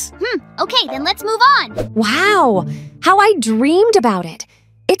place. Okay, then let's move on. Wow, how I dreamed about it.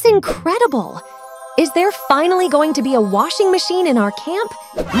 It's incredible. Is there finally going to be a washing machine in our camp?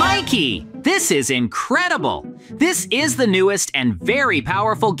 Mikey, this is incredible. This is the newest and very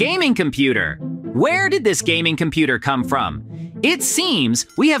powerful gaming computer. Where did this gaming computer come from? It seems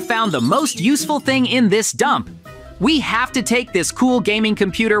we have found the most useful thing in this dump. We have to take this cool gaming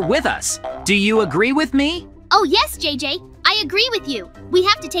computer with us. Do you agree with me? Oh yes, JJ, I agree with you. We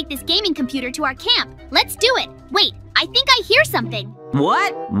have to take this gaming computer to our camp. Let's do it. Wait, I think I hear something.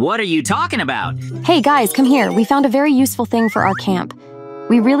 What? What are you talking about? Hey guys, come here. We found a very useful thing for our camp.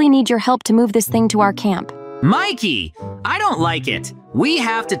 We really need your help to move this thing to our camp. Mikey, I don't like it. We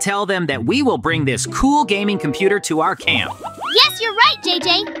have to tell them that we will bring this cool gaming computer to our camp. Yes, you're right,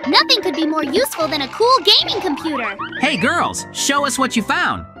 JJ. Nothing could be more useful than a cool gaming computer. Hey girls, show us what you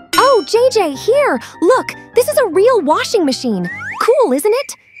found. Oh, JJ, here! Look, this is a real washing machine. Cool, isn't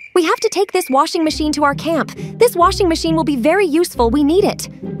it? We have to take this washing machine to our camp. This washing machine will be very useful. We need it.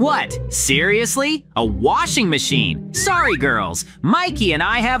 What? Seriously? A washing machine? Sorry, girls. Mikey and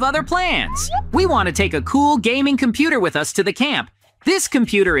I have other plans. We want to take a cool gaming computer with us to the camp. This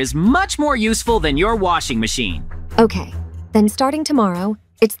computer is much more useful than your washing machine. Okay, then starting tomorrow,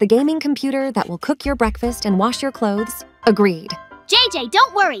 it's the gaming computer that will cook your breakfast and wash your clothes. Agreed. JJ,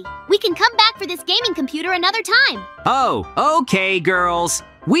 don't worry. We can come back for this gaming computer another time. Oh, okay, girls.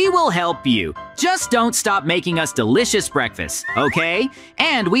 We will help you. Just don't stop making us delicious breakfasts, okay?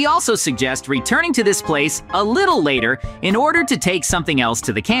 And we also suggest returning to this place a little later in order to take something else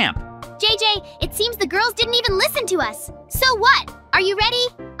to the camp. JJ, it seems the girls didn't even listen to us. So what? Are you ready?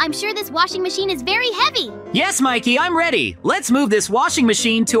 I'm sure this washing machine is very heavy. Yes, Mikey, I'm ready. Let's move this washing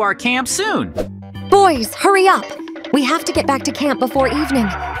machine to our camp soon. Boys, hurry up. We have to get back to camp before evening.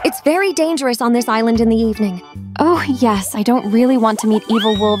 It's very dangerous on this island in the evening. Oh yes, I don't really want to meet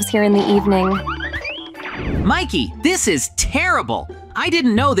evil wolves here in the evening. Mikey, this is terrible. I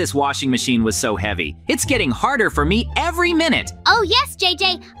didn't know this washing machine was so heavy. It's getting harder for me every minute. Oh yes,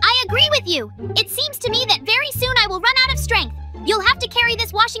 JJ, I agree with you. It seems to me that very soon I will run out of strength. You'll have to carry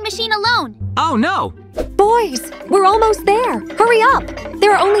this washing machine alone. Oh no! Boys, we're almost there. Hurry up.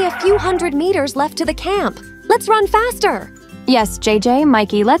 There are only a few hundred meters left to the camp. Let's run faster. Yes, JJ,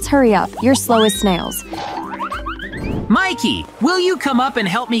 Mikey, let's hurry up. You're slow as snails. Mikey, will you come up and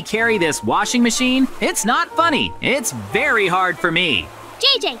help me carry this washing machine? It's not funny. It's very hard for me.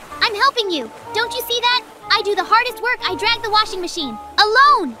 JJ, I'm helping you. Don't you see that? I do the hardest work. I drag the washing machine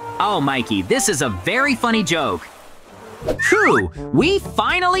alone. Oh, Mikey, this is a very funny joke. Phew, we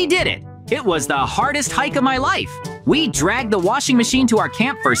finally did it. It was the hardest hike of my life. We dragged the washing machine to our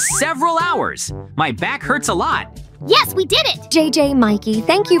camp for several hours. My back hurts a lot. Yes, we did it. JJ, Mikey,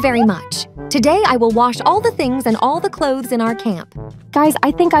 thank you very much. Today I will wash all the things and all the clothes in our camp. Guys,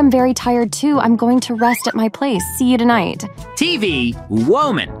 I think I'm very tired too. I'm going to rest at my place. See you tonight. TV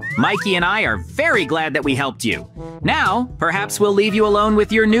Woman, Mikey and I are very glad that we helped you. Now, perhaps we'll leave you alone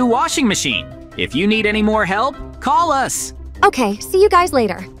with your new washing machine. If you need any more help, call us. Okay, see you guys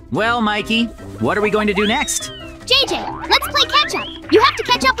later. Well, Mikey, what are we going to do next? JJ, let's play catch-up. You have to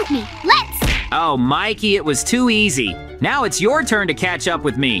catch up with me. Let's! Oh, Mikey, it was too easy. Now it's your turn to catch up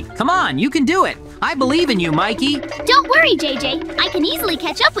with me. Come on, you can do it. I believe in you, Mikey. Don't worry, JJ. I can easily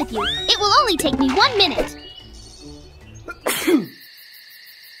catch up with you. It will only take me 1 minute.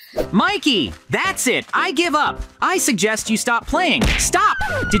 Mikey, that's it. I give up. I suggest you stop playing. Stop!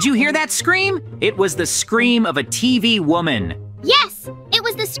 Did you hear that scream? It was the scream of a TV woman. Yes, it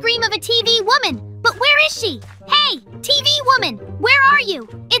was the scream of a TV woman. But where is she? Hey, TV woman, where are you?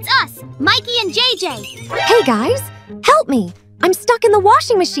 It's us, Mikey and JJ. Hey guys, help me! I'm stuck in the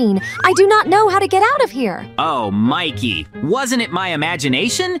washing machine. I do not know how to get out of here. Oh, Mikey, wasn't it my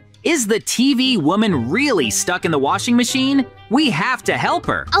imagination? Is the TV woman really stuck in the washing machine? We have to help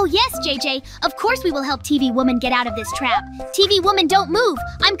her. Oh yes, JJ. Of course we will help TV woman get out of this trap. TV woman, don't move.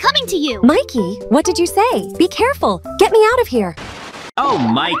 I'm coming to you. Mikey, what did you say? Be careful. Get me out of here. Oh,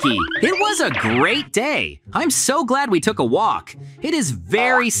 Mikey, it was a great day. I'm so glad we took a walk. It is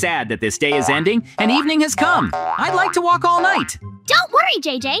very sad that this day is ending and evening has come. I'd like to walk all night. Don't worry,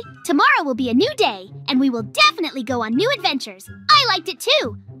 JJ. Tomorrow will be a new day, and we will definitely go on new adventures. I liked it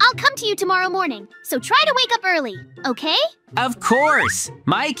too. I'll come to you tomorrow morning, so try to wake up early, okay? Of course.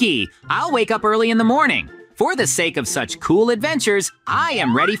 Mikey, I'll wake up early in the morning. For the sake of such cool adventures, I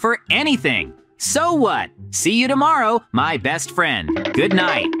am ready for anything. So what? See you tomorrow, my best friend. Good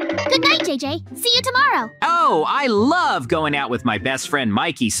night. Good night, JJ. See you tomorrow. Oh, I love going out with my best friend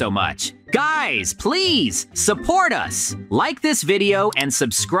Mikey so much. Guys, please support us. Like this video and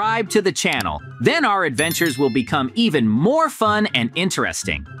subscribe to the channel. Then our adventures will become even more fun and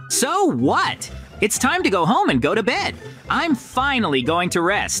interesting. So what? It's time to go home and go to bed. I'm finally going to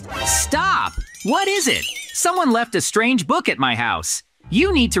rest. Stop! What is it? Someone left a strange book at my house.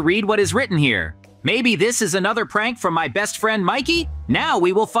 You need to read what is written here. Maybe this is another prank from my best friend Mikey? Now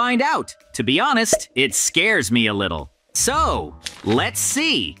we will find out. To be honest, it scares me a little. So, let's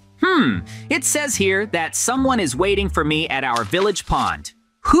see. It says here that someone is waiting for me at our village pond.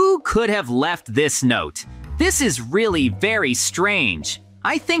 Who could have left this note? This is really very strange.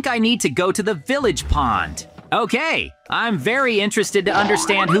 I think I need to go to the village pond. Okay, I'm very interested to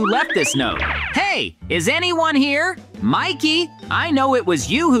understand who left this note. Hey, is anyone here? Mikey, I know it was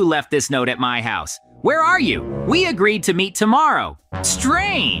you who left this note at my house. Where are you? We agreed to meet tomorrow.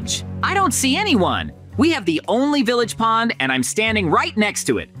 Strange, I don't see anyone. We have the only village pond and I'm standing right next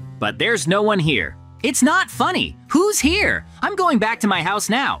to it, but there's no one here. It's not funny. Who's here? I'm going back to my house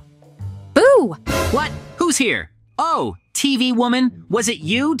now. Boo! What? Who's here? Oh, TV woman, was it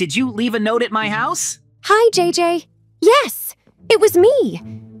you? Did you leave a note at my house? Hi, JJ. Yes, it was me.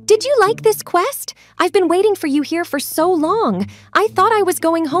 Did you like this quest? I've been waiting for you here for so long. I thought I was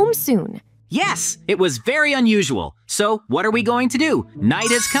going home soon. Yes, it was very unusual. So, what are we going to do? Night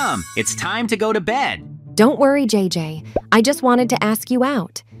has come. It's time to go to bed. Don't worry, JJ. I just wanted to ask you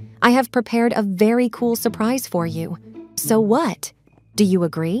out. I have prepared a very cool surprise for you. So what? Do you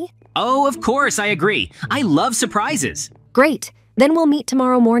agree? Oh, of course I agree. I love surprises. Great. Then we'll meet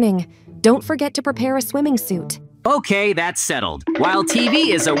tomorrow morning. Don't forget to prepare a swimming suit. Okay, that's settled. While TV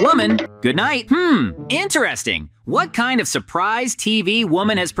is a woman, good night. Interesting. What kind of surprise TV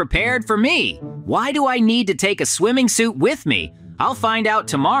woman has prepared for me? Why do I need to take a swimming suit with me? I'll find out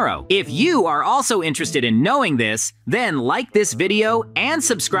tomorrow. If you are also interested in knowing this, then like this video and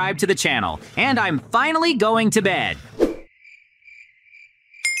subscribe to the channel. And I'm finally going to bed.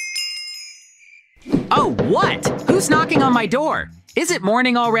 Oh, what? Who's knocking on my door? Is it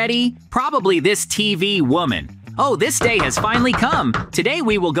morning already? Probably this TV woman. Oh, this day has finally come. Today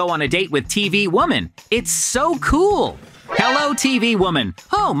we will go on a date with TV woman. It's so cool. Hello, TV woman.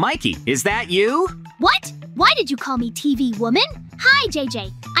 Oh, Mikey, is that you? What? Why did you call me TV woman? Hi,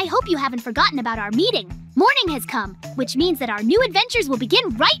 JJ. I hope you haven't forgotten about our meeting. Morning has come, which means that our new adventures will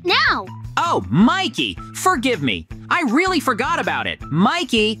begin right now. Oh, Mikey, forgive me. I really forgot about it.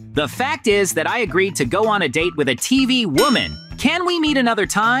 Mikey, the fact is that I agreed to go on a date with a TV woman. Can we meet another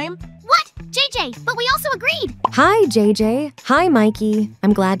time? What? JJ, but we also agreed. Hi, JJ. Hi, Mikey.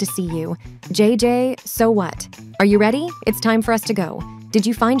 I'm glad to see you. JJ, so what? Are you ready? It's time for us to go. Did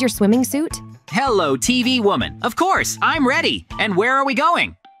you find your swimming suit? Hello, TV woman. Of course, I'm ready. And where are we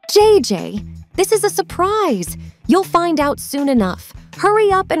going? JJ, this is a surprise. You'll find out soon enough.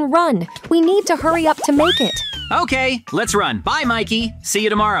 Hurry up and run. We need to hurry up to make it. Okay, let's run. Bye, Mikey. See you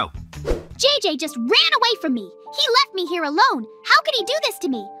tomorrow. JJ just ran away from me. He left me here alone. How could he do this to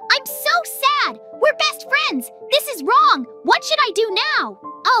me? I'm so sad. We're best friends. This is wrong. What should I do now?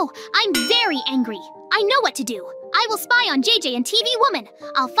 Oh, I'm very angry. I know what to do. I will spy on JJ and TV woman.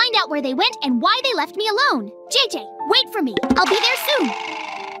 I'll find out where they went and why they left me alone. JJ, wait for me. I'll be there soon.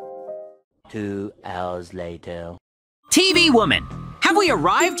 2 hours later. TV woman, have we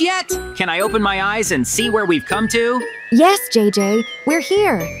arrived yet? Can I open my eyes and see where we've come to? Yes, JJ, we're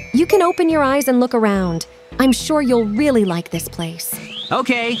here. You can open your eyes and look around. I'm sure you'll really like this place.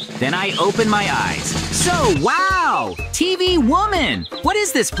 Okay, then I open my eyes. So, wow! TV Woman! What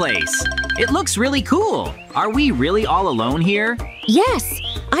is this place? It looks really cool. Are we really all alone here? Yes,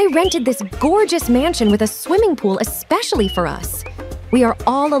 I rented this gorgeous mansion with a swimming pool especially for us. We are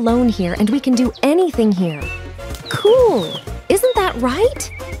all alone here and we can do anything here. Cool! Isn't that right?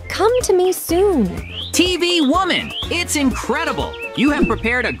 Come to me soon. TV Woman! It's incredible! You have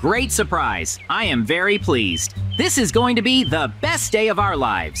prepared a great surprise. I am very pleased. This is going to be the best day of our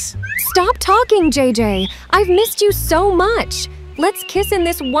lives. Stop talking, JJ. I've missed you so much. Let's kiss in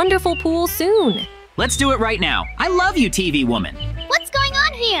this wonderful pool soon. Let's do it right now. I love you, TV Woman. What's going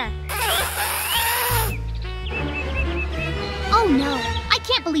on here? Oh no, I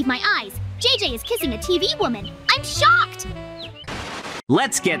can't believe my eyes. JJ is kissing a TV woman. I'm shocked.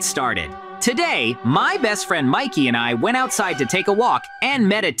 Let's get started. Today, my best friend Mikey and I went outside to take a walk and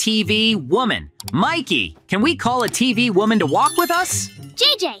met a TV woman. Mikey, can we call a TV woman to walk with us?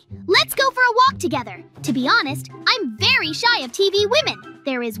 JJ, let's go for a walk together. To be honest, I'm very shy of TV women.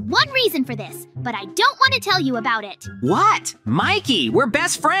 There is one reason for this, but I don't want to tell you about it. What? Mikey, we're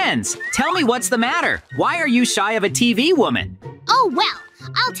best friends. Tell me what's the matter. Why are you shy of a TV woman? Oh,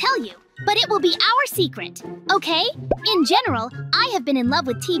 well, I'll tell you, but it will be our secret, okay? In general, I have been in love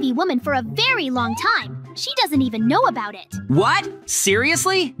with TV Woman for a very long time. She doesn't even know about it. What?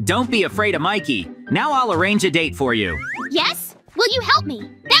 Seriously? Don't be afraid of Mikey. Now I'll arrange a date for you. Yes? Will you help me?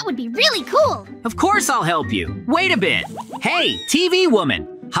 That would be really cool. Of course I'll help you. Wait a bit. Hey, TV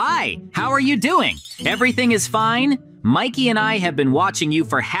Woman. Hi, how are you doing? Everything is fine? Mikey and I have been watching you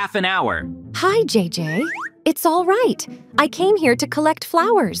for half an hour. Hi, JJ. It's all right. I came here to collect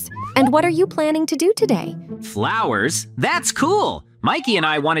flowers. And what are you planning to do today? Flowers? That's cool. Mikey and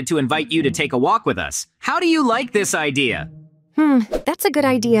I wanted to invite you to take a walk with us. How do you like this idea? That's a good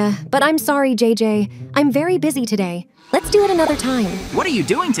idea, but I'm sorry, JJ. I'm very busy today. Let's do it another time. What are you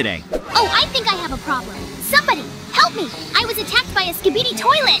doing today? Oh, I think I have a problem. Somebody, help me! I was attacked by a skibidi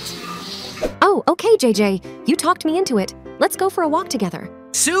toilet! Oh, okay, JJ. You talked me into it. Let's go for a walk together.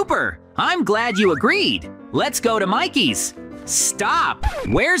 Super! I'm glad you agreed. Let's go to Mikey's. Stop!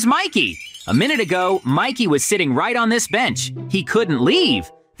 Where's Mikey? A minute ago, Mikey was sitting right on this bench. He couldn't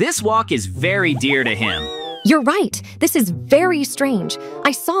leave. This walk is very dear to him. You're right. This is very strange.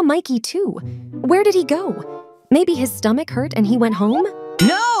 I saw Mikey too. Where did he go? Maybe his stomach hurt and he went home?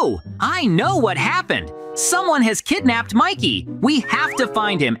 No! I know what happened. Someone has kidnapped Mikey. We have to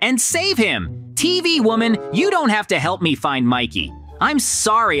find him and save him. TV Woman, you don't have to help me find Mikey. I'm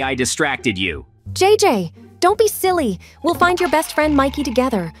sorry I distracted you. JJ, don't be silly. We'll find your best friend Mikey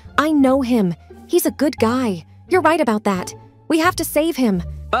together. I know him. He's a good guy. You're right about that. We have to save him.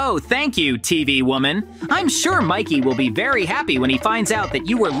 Oh, thank you, TV Woman. I'm sure Mikey will be very happy when he finds out that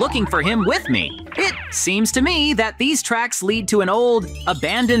you were looking for him with me. It seems to me that these tracks lead to an old,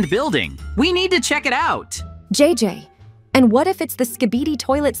 abandoned building. We need to check it out. JJ, and what if it's the skibidi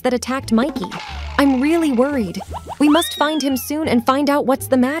toilets that attacked Mikey? I'm really worried. We must find him soon and find out what's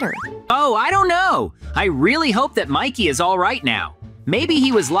the matter. Oh, I don't know. I really hope that Mikey is all right now. Maybe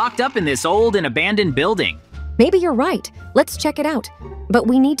he was locked up in this old and abandoned building. Maybe you're right. Let's check it out. But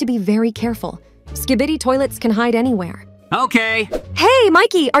we need to be very careful. Skibidi toilets can hide anywhere. Okay. Hey,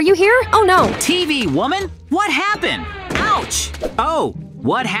 Mikey, are you here? Oh no. TV Woman? What happened? Ouch! Oh,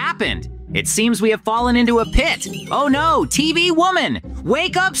 what happened? It seems we have fallen into a pit. Oh no, TV Woman!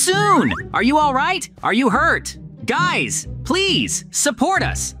 Wake up soon! Are you all right? Are you hurt? Guys, please support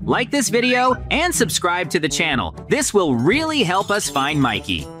us. Like this video and subscribe to the channel. This will really help us find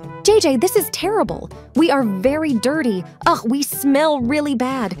Mikey. JJ, this is terrible. We are very dirty. Ugh, we smell really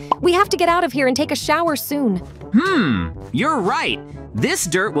bad. We have to get out of here and take a shower soon. You're right. This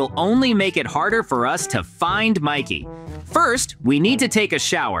dirt will only make it harder for us to find Mikey. First, we need to take a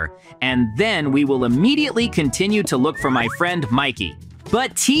shower, and then we will immediately continue to look for my friend Mikey.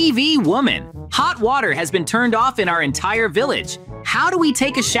 But TV Woman, hot water has been turned off in our entire village. How do we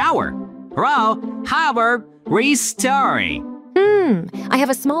take a shower? Hello, Harbor, restoring. I have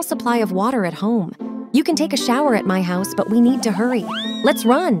a small supply of water at home. You can take a shower at my house, but we need to hurry. Let's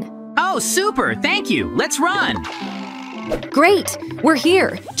run. Oh, super, thank you. Let's run. Great, we're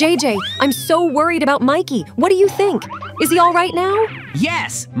here. JJ, I'm so worried about Mikey. What do you think? Is he all right now?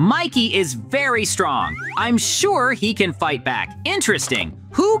 Yes, Mikey is very strong. I'm sure he can fight back. Interesting.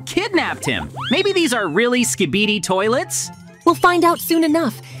 Who kidnapped him? Maybe these are really skibidi toilets? We'll find out soon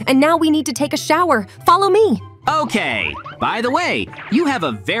enough. And now we need to take a shower. Follow me. Okay. By the way, you have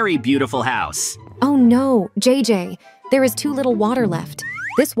a very beautiful house. Oh no, JJ, there is too little water left.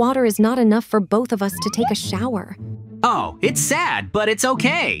 This water is not enough for both of us to take a shower. Oh, it's sad, but it's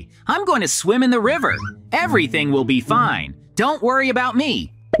okay. I'm going to swim in the river. Everything will be fine. Don't worry about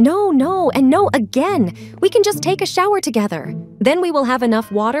me. No, and no again. We can just take a shower together. Then we will have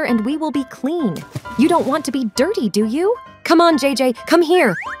enough water and we will be clean. You don't want to be dirty, do you? Come on, JJ, come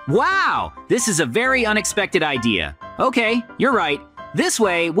here. Wow, this is a very unexpected idea. Okay, you're right. This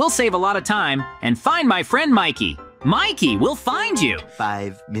way, we'll save a lot of time and find my friend Mikey. Mikey, we'll find you.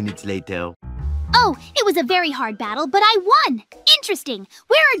 5 minutes later. Oh, it was a very hard battle, but I won! Interesting.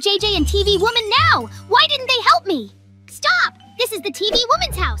 Where are JJ and TV Woman now? Why didn't they help me? Stop! This is the TV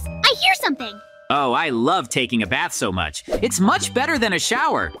Woman's house. I hear something. Oh, I love taking a bath so much. It's much better than a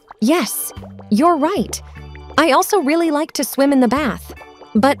shower. Yes, you're right. I also really like to swim in the bath,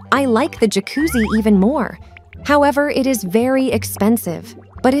 but I like the jacuzzi even more. However, it is very expensive,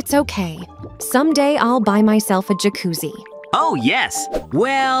 but it's okay. Someday I'll buy myself a jacuzzi. Oh, yes.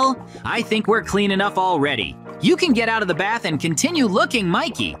 Well, I think we're clean enough already. You can get out of the bath and continue looking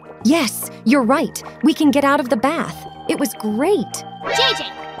Mikey. Yes, you're right. We can get out of the bath. It was great. JJ,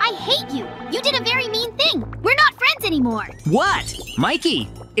 I hate you. You did a very mean thing. We're not friends anymore. What? Mikey,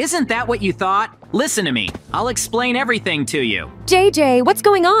 isn't that what you thought? Listen to me. I'll explain everything to you. JJ, what's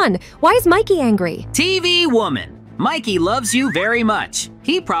going on? Why is Mikey angry? TV Woman. Mikey loves you very much.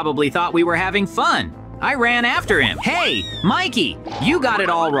 He probably thought we were having fun. I ran after him. Hey, Mikey, you got it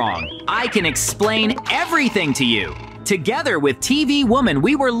all wrong. I can explain everything to you. Together with TV Woman,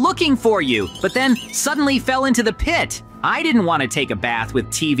 we were looking for you, but then suddenly fell into the pit. I didn't want to take a bath with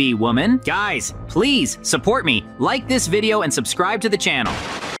TV Woman. Guys, please support me, like this video and subscribe to the channel.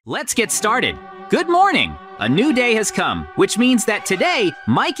 Let's get started. Good morning. A new day has come, which means that today,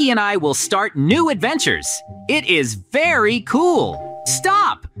 Mikey and I will start new adventures. It is very cool.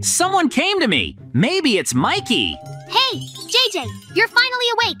 Stop! Someone came to me. Maybe it's Mikey. Hey, JJ, you're finally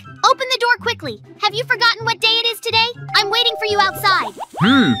awake. Open the door quickly. Have you forgotten what day it is today? I'm waiting for you outside.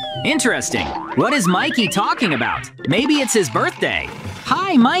 Interesting. What is Mikey talking about? Maybe it's his birthday.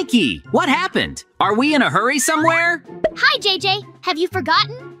 Hi, Mikey. What happened? Are we in a hurry somewhere? Hi, JJ. Have you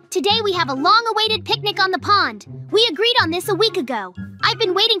forgotten? Today we have a long-awaited picnic on the pond. We agreed on this a week ago. I've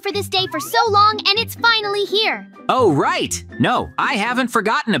been waiting for this day for so long, and it's finally here. Oh, right. No, I haven't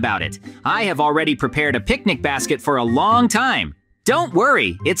forgotten about it. I have already prepared a picnic basket for a long time. Don't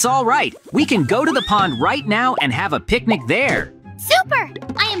worry, it's all right. We can go to the pond right now and have a picnic there. Super!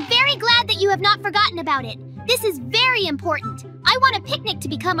 I am very glad that you have not forgotten about it. This is very important. I want a picnic to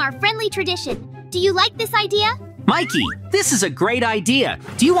become our friendly tradition. Do you like this idea? Mikey, this is a great idea.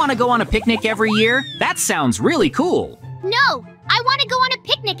 Do you want to go on a picnic every year? That sounds really cool. No, I want to go on a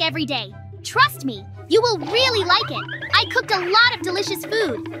picnic every day. Trust me, you will really like it. I cooked a lot of delicious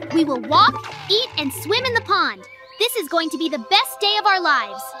food. We will walk, eat, and swim in the pond. This is going to be the best day of our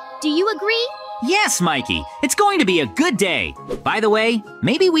lives. Do you agree? Yes, Mikey. It's going to be a good day. By the way,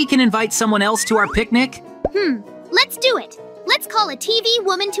 maybe we can invite someone else to our picnic? Let's do it. Let's call a TV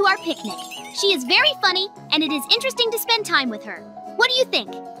Woman to our picnic. She is very funny, and it is interesting to spend time with her. What do you think?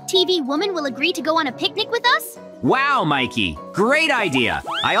 TV Woman will agree to go on a picnic with us? Wow, Mikey. Great idea.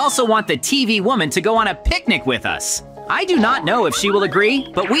 I also want the TV Woman to go on a picnic with us. I do not know if she will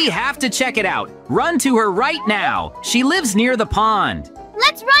agree, but we have to check it out. Run to her right now. She lives near the pond.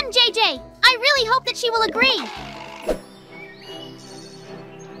 Let's run, JJ. I really hope that she will agree.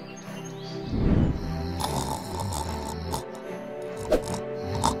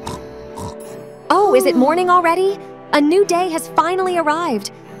 Oh, is it morning already? A new day has finally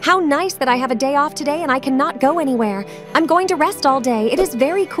arrived. How nice that I have a day off today and I cannot go anywhere. I'm going to rest all day. It is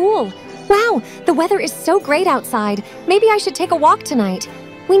very cool. Wow, the weather is so great outside. Maybe I should take a walk tonight.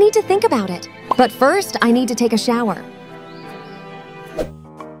 We need to think about it. But first, I need to take a shower.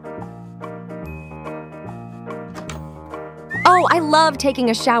 Oh, I love taking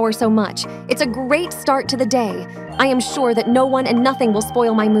a shower so much. It's a great start to the day. I am sure that no one and nothing will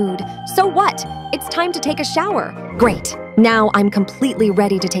spoil my mood. So what? It's time to take a shower. Great. Now I'm completely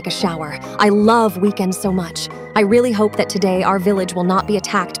ready to take a shower. I love weekends so much. I really hope that today our village will not be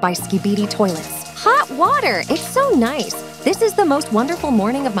attacked by skibidi toilets. Hot water! It's so nice. This is the most wonderful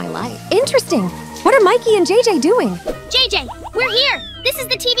morning of my life. Interesting. What are Mikey and JJ doing? JJ, we're here. This is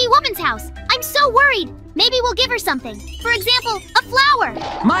the TV Woman's house. I'm so worried. Maybe we'll give her something. For example, a flower.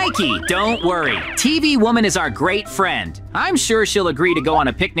 Mikey, don't worry. TV Woman is our great friend. I'm sure she'll agree to go on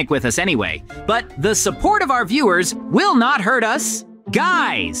a picnic with us anyway. But the support of our viewers will not hurt us.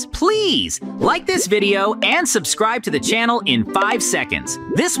 Guys, please like this video and subscribe to the channel in 5 seconds.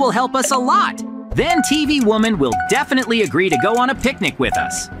 This will help us a lot. Then TV Woman will definitely agree to go on a picnic with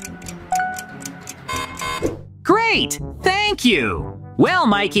us. Great! Thank you! Well,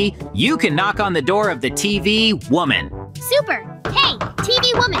 Mikey, you can knock on the door of the TV Woman. Super! Hey,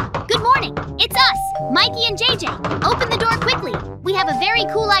 TV Woman, good morning. It's us, Mikey and JJ. Open the door quickly. We have a very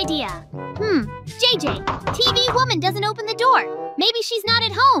cool idea. JJ, TV woman doesn't open the door. Maybe she's not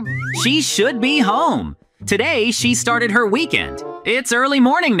at home. She should be home. Today, she started her weekend. It's early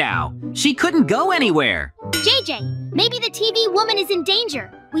morning now. She couldn't go anywhere. JJ, maybe the TV woman is in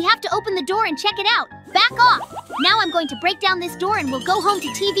danger. We have to open the door and check it out. Back off. Now I'm going to break down this door and we'll go home to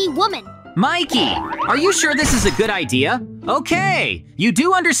TV woman. Mikey, are you sure this is a good idea? Okay, you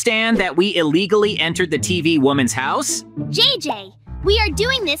do understand that we illegally entered the TV woman's house? JJ, we are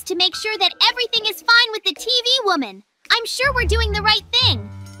doing this to make sure that everything is fine with the TV woman. I'm sure we're doing the right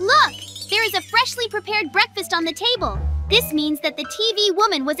thing. Look, there is a freshly prepared breakfast on the table. This means that the TV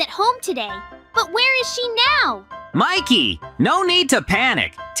woman was at home today. But where is she now? Mikey, no need to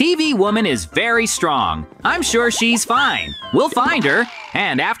panic. TV woman is very strong. I'm sure she's fine. We'll find her,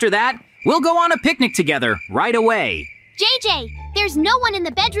 and after that, we'll go on a picnic together right away. JJ, there's no one in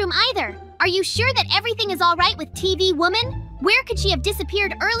the bedroom either. Are you sure that everything is all right with TV woman? Where could she have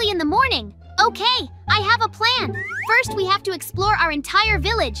disappeared early in the morning? Okay, I have a plan. First, we have to explore our entire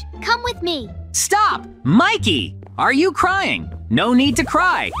village. Come with me. Stop! Mikey! Are you crying? No need to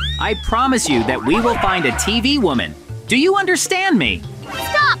cry. I promise you that we will find a TV woman. Do you understand me?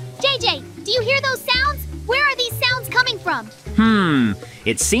 Stop! JJ, do you hear those sounds? Where are these sounds coming from?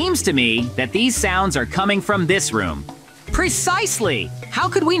 It seems to me that these sounds are coming from this room. Precisely! How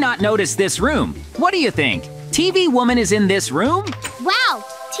could we not notice this room? What do you think? TV woman is in this room? Wow!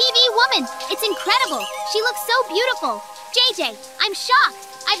 TV woman! It's incredible! She looks so beautiful! JJ, I'm shocked!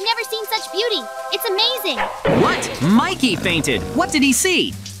 I've never seen such beauty! It's amazing! What? Mikey fainted! What did he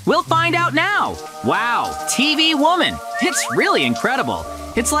see? We'll find out now! Wow! TV woman! It's really incredible!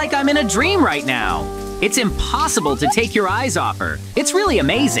 It's like I'm in a dream right now! It's impossible to take your eyes off her! It's really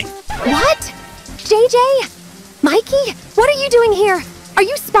amazing! What? JJ? Mikey? What are you doing here? Are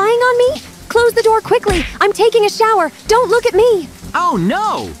you spying on me? Close the door quickly! I'm taking a shower! Don't look at me! Oh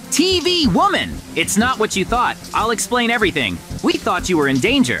no! TV woman! It's not what you thought. I'll explain everything. We thought you were in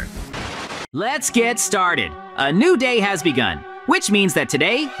danger. Let's get started. A new day has begun, which means that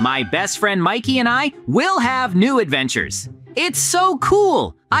today, my best friend Mikey and I will have new adventures. It's so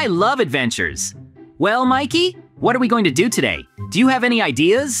cool! I love adventures. Well, Mikey, what are we going to do today? Do you have any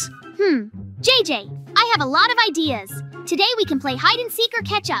ideas? JJ, I have a lot of ideas. Today we can play hide and seek or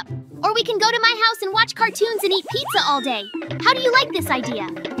catch up. Or we can go to my house and watch cartoons and eat pizza all day. How do you like this idea?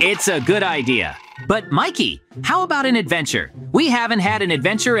 It's a good idea. But Mikey, how about an adventure? We haven't had an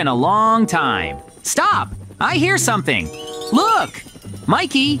adventure in a long time. Stop! I hear something. Look!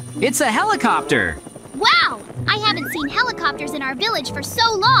 Mikey, it's a helicopter. Wow! I haven't seen helicopters in our village for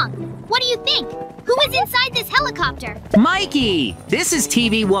so long. What do you think? Who is inside this helicopter? Mikey, this is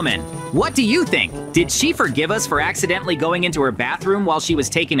TV woman. What do you think? Did she forgive us for accidentally going into her bathroom while she was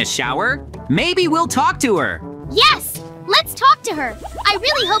taking a shower? Maybe we'll talk to her. Yes! Let's talk to her. I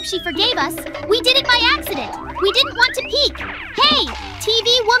really hope she forgave us. We did it by accident. We didn't want to peek. Hey,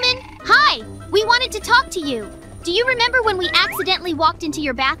 TV woman. Hi. We wanted to talk to you. Do you remember when we accidentally walked into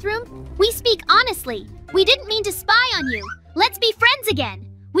your bathroom? We speak honestly. We didn't mean to spy on you. Let's be friends again.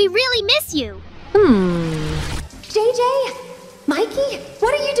 We really miss you. JJ? Mikey?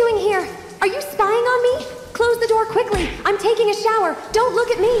 What are you doing here? Are you spying on me? Close the door quickly. I'm taking a shower. Don't look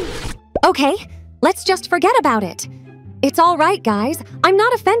at me. Okay, let's just forget about it. It's all right, guys. I'm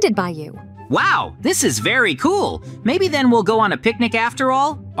not offended by you. Wow, this is very cool. Maybe then we'll go on a picnic after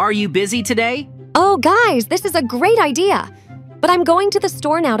all? Are you busy today? Oh, guys, this is a great idea. But I'm going to the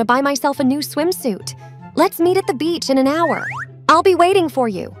store now to buy myself a new swimsuit. Let's meet at the beach in an hour. I'll be waiting for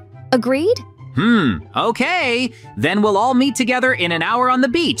you. Agreed? Okay. Then we'll all meet together in an hour on the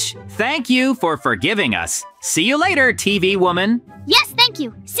beach. Thank you for forgiving us. See you later, TV woman. Yes, thank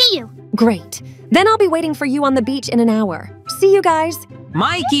you. See you. Great. Then I'll be waiting for you on the beach in an hour. See you guys.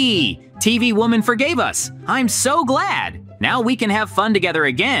 Mikey! TV woman forgave us. I'm so glad. Now we can have fun together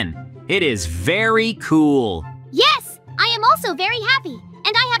again. It is very cool. Yes, I am also very happy.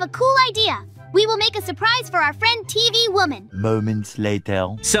 And I have a cool idea. We will make a surprise for our friend TV woman. Moments later.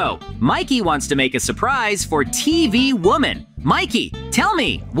 So, Mikey wants to make a surprise for TV woman. Mikey, tell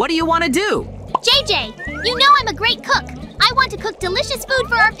me, what do you want to do? JJ, you know I'm a great cook. I want to cook delicious food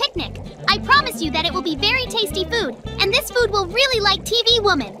for our picnic. I promise you that it will be very tasty food, and this food will really like TV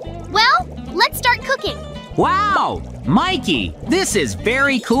woman. Well, let's start cooking. Wow! Mikey, this is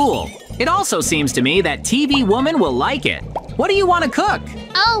very cool. It also seems to me that TV woman will like it. What do you want to cook?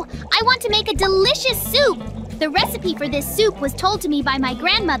 Oh, I want to make a delicious soup. The recipe for this soup was told to me by my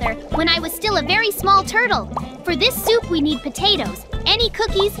grandmother when I was still a very small turtle. For this soup, we need potatoes, any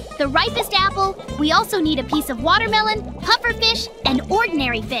cookies, the ripest apple. We also need a piece of watermelon, pufferfish, and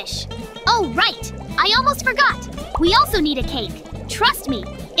ordinary fish. Oh, right! I almost forgot. We also need a cake. Trust me,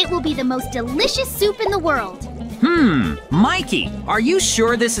 it will be the most delicious soup in the world. Mikey, are you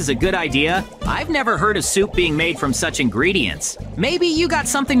sure this is a good idea? I've never heard of soup being made from such ingredients. Maybe you got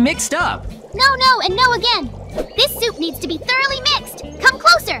something mixed up. No, and no again. This soup needs to be thoroughly mixed. Come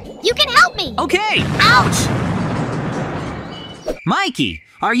closer. You can help me. Okay. Ouch! Mikey,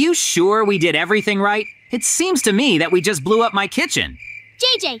 are you sure we did everything right? It seems to me that we just blew up my kitchen.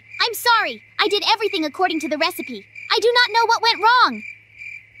 JJ, I'm sorry. I did everything according to the recipe. I do not know what went wrong.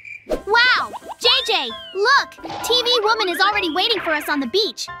 Wow! JJ, look! TV Woman is already waiting for us on the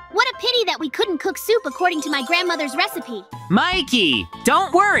beach. What a pity that we couldn't cook soup according to my grandmother's recipe. Mikey,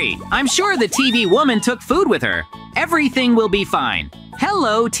 don't worry. I'm sure the TV Woman took food with her. Everything will be fine.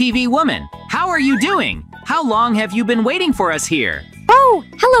 Hello, TV Woman. How are you doing? How long have you been waiting for us here? Oh,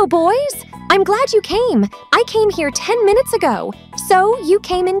 hello, boys. I'm glad you came. I came here 10 minutes ago, so you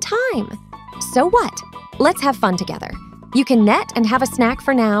came in time. So what? Let's have fun together. You can net and have a snack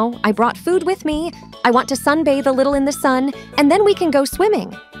for now. I brought food with me. I want to sunbathe a little in the sun, and then we can go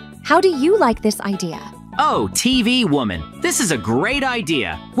swimming. How do you like this idea? Oh, TV Woman, this is a great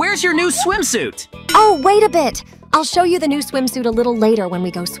idea. Where's your new swimsuit? Oh, wait a bit. I'll show you the new swimsuit a little later when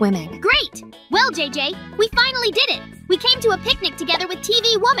we go swimming. Great! Well, JJ, we finally did it. We came to a picnic together with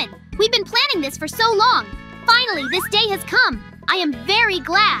TV Woman. We've been planning this for so long. Finally, this day has come. I am very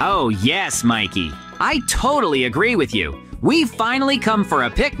glad. Oh, yes, Mikey. I totally agree with you. We've finally come for a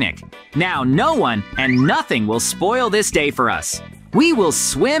picnic. Now no one and nothing will spoil this day for us. We will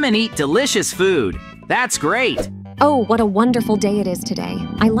swim and eat delicious food. That's great. Oh, what a wonderful day it is today.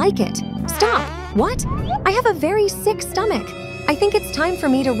 I like it. Stop. What? I have a very sick stomach. I think it's time for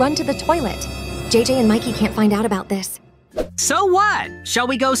me to run to the toilet. JJ and Mikey can't find out about this. So what? Shall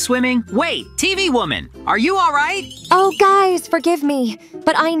we go swimming? Wait, TV Woman, are you all right? Oh, guys, forgive me,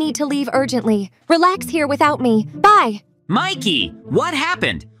 but I need to leave urgently. Relax here without me. Bye. Mikey, what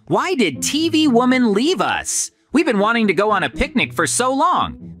happened? Why did TV Woman leave us? We've been wanting to go on a picnic for so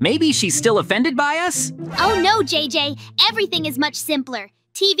long. Maybe she's still offended by us? Oh no, JJ. Everything is much simpler.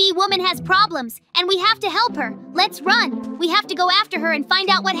 TV Woman has problems, and we have to help her. Let's run. We have to go after her and find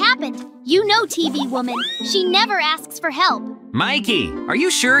out what happened. You know TV Woman. She never asks for help. Mikey, are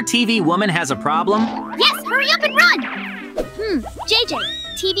you sure TV Woman has a problem? Yes, hurry up and run! JJ,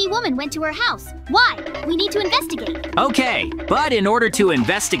 TV Woman went to her house. Why? We need to investigate. Okay, but in order to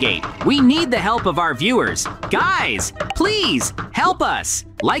investigate, we need the help of our viewers. Guys, please help us.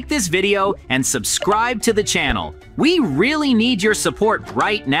 Like this video and subscribe to the channel. We really need your support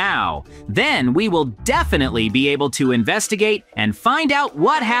right now. Then we will definitely be able to investigate and find out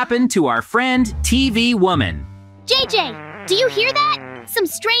what happened to our friend TV Woman. JJ, do you hear that? Some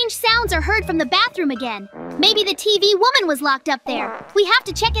strange sounds are heard from the bathroom again. Maybe the TV Woman was locked up there. We have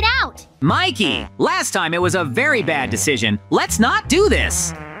to check it out. Mikey, last time it was a very bad decision. Let's not do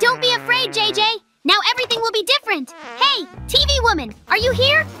this. Don't be afraid, JJ. Now everything will be different. Hey, TV Woman, are you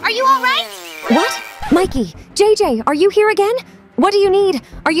here? Are you all right? What? Mikey, JJ, are you here again? What do you need?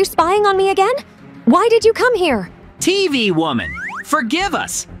 Are you spying on me again? Why did you come here? TV Woman, forgive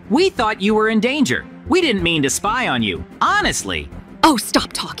us. We thought you were in danger. We didn't mean to spy on you, honestly. Oh,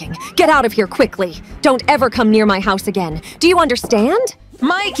 stop talking. Get out of here quickly. Don't ever come near my house again. Do you understand?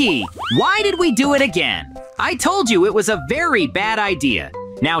 Mikey, why did we do it again? I told you it was a very bad idea.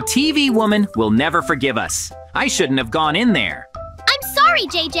 Now TV Woman will never forgive us. I shouldn't have gone in there. I'm sorry,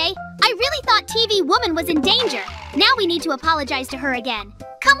 JJ. I really thought TV Woman was in danger. Now we need to apologize to her again.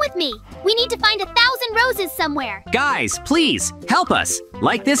 Come with me. We need to find 1,000 roses somewhere. Guys, please help us.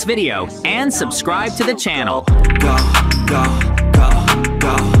 Like this video and subscribe to the channel. Go, go, go,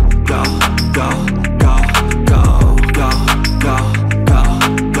 go, go, go, go, go, go, go,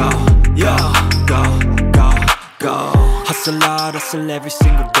 go, go, go. Hustle hard, hustle every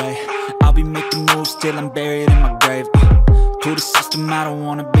single day. I'll be making moves till I'm buried in my grave. To the system, I don't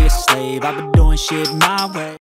wanna be a slave. I've been doing shit my way.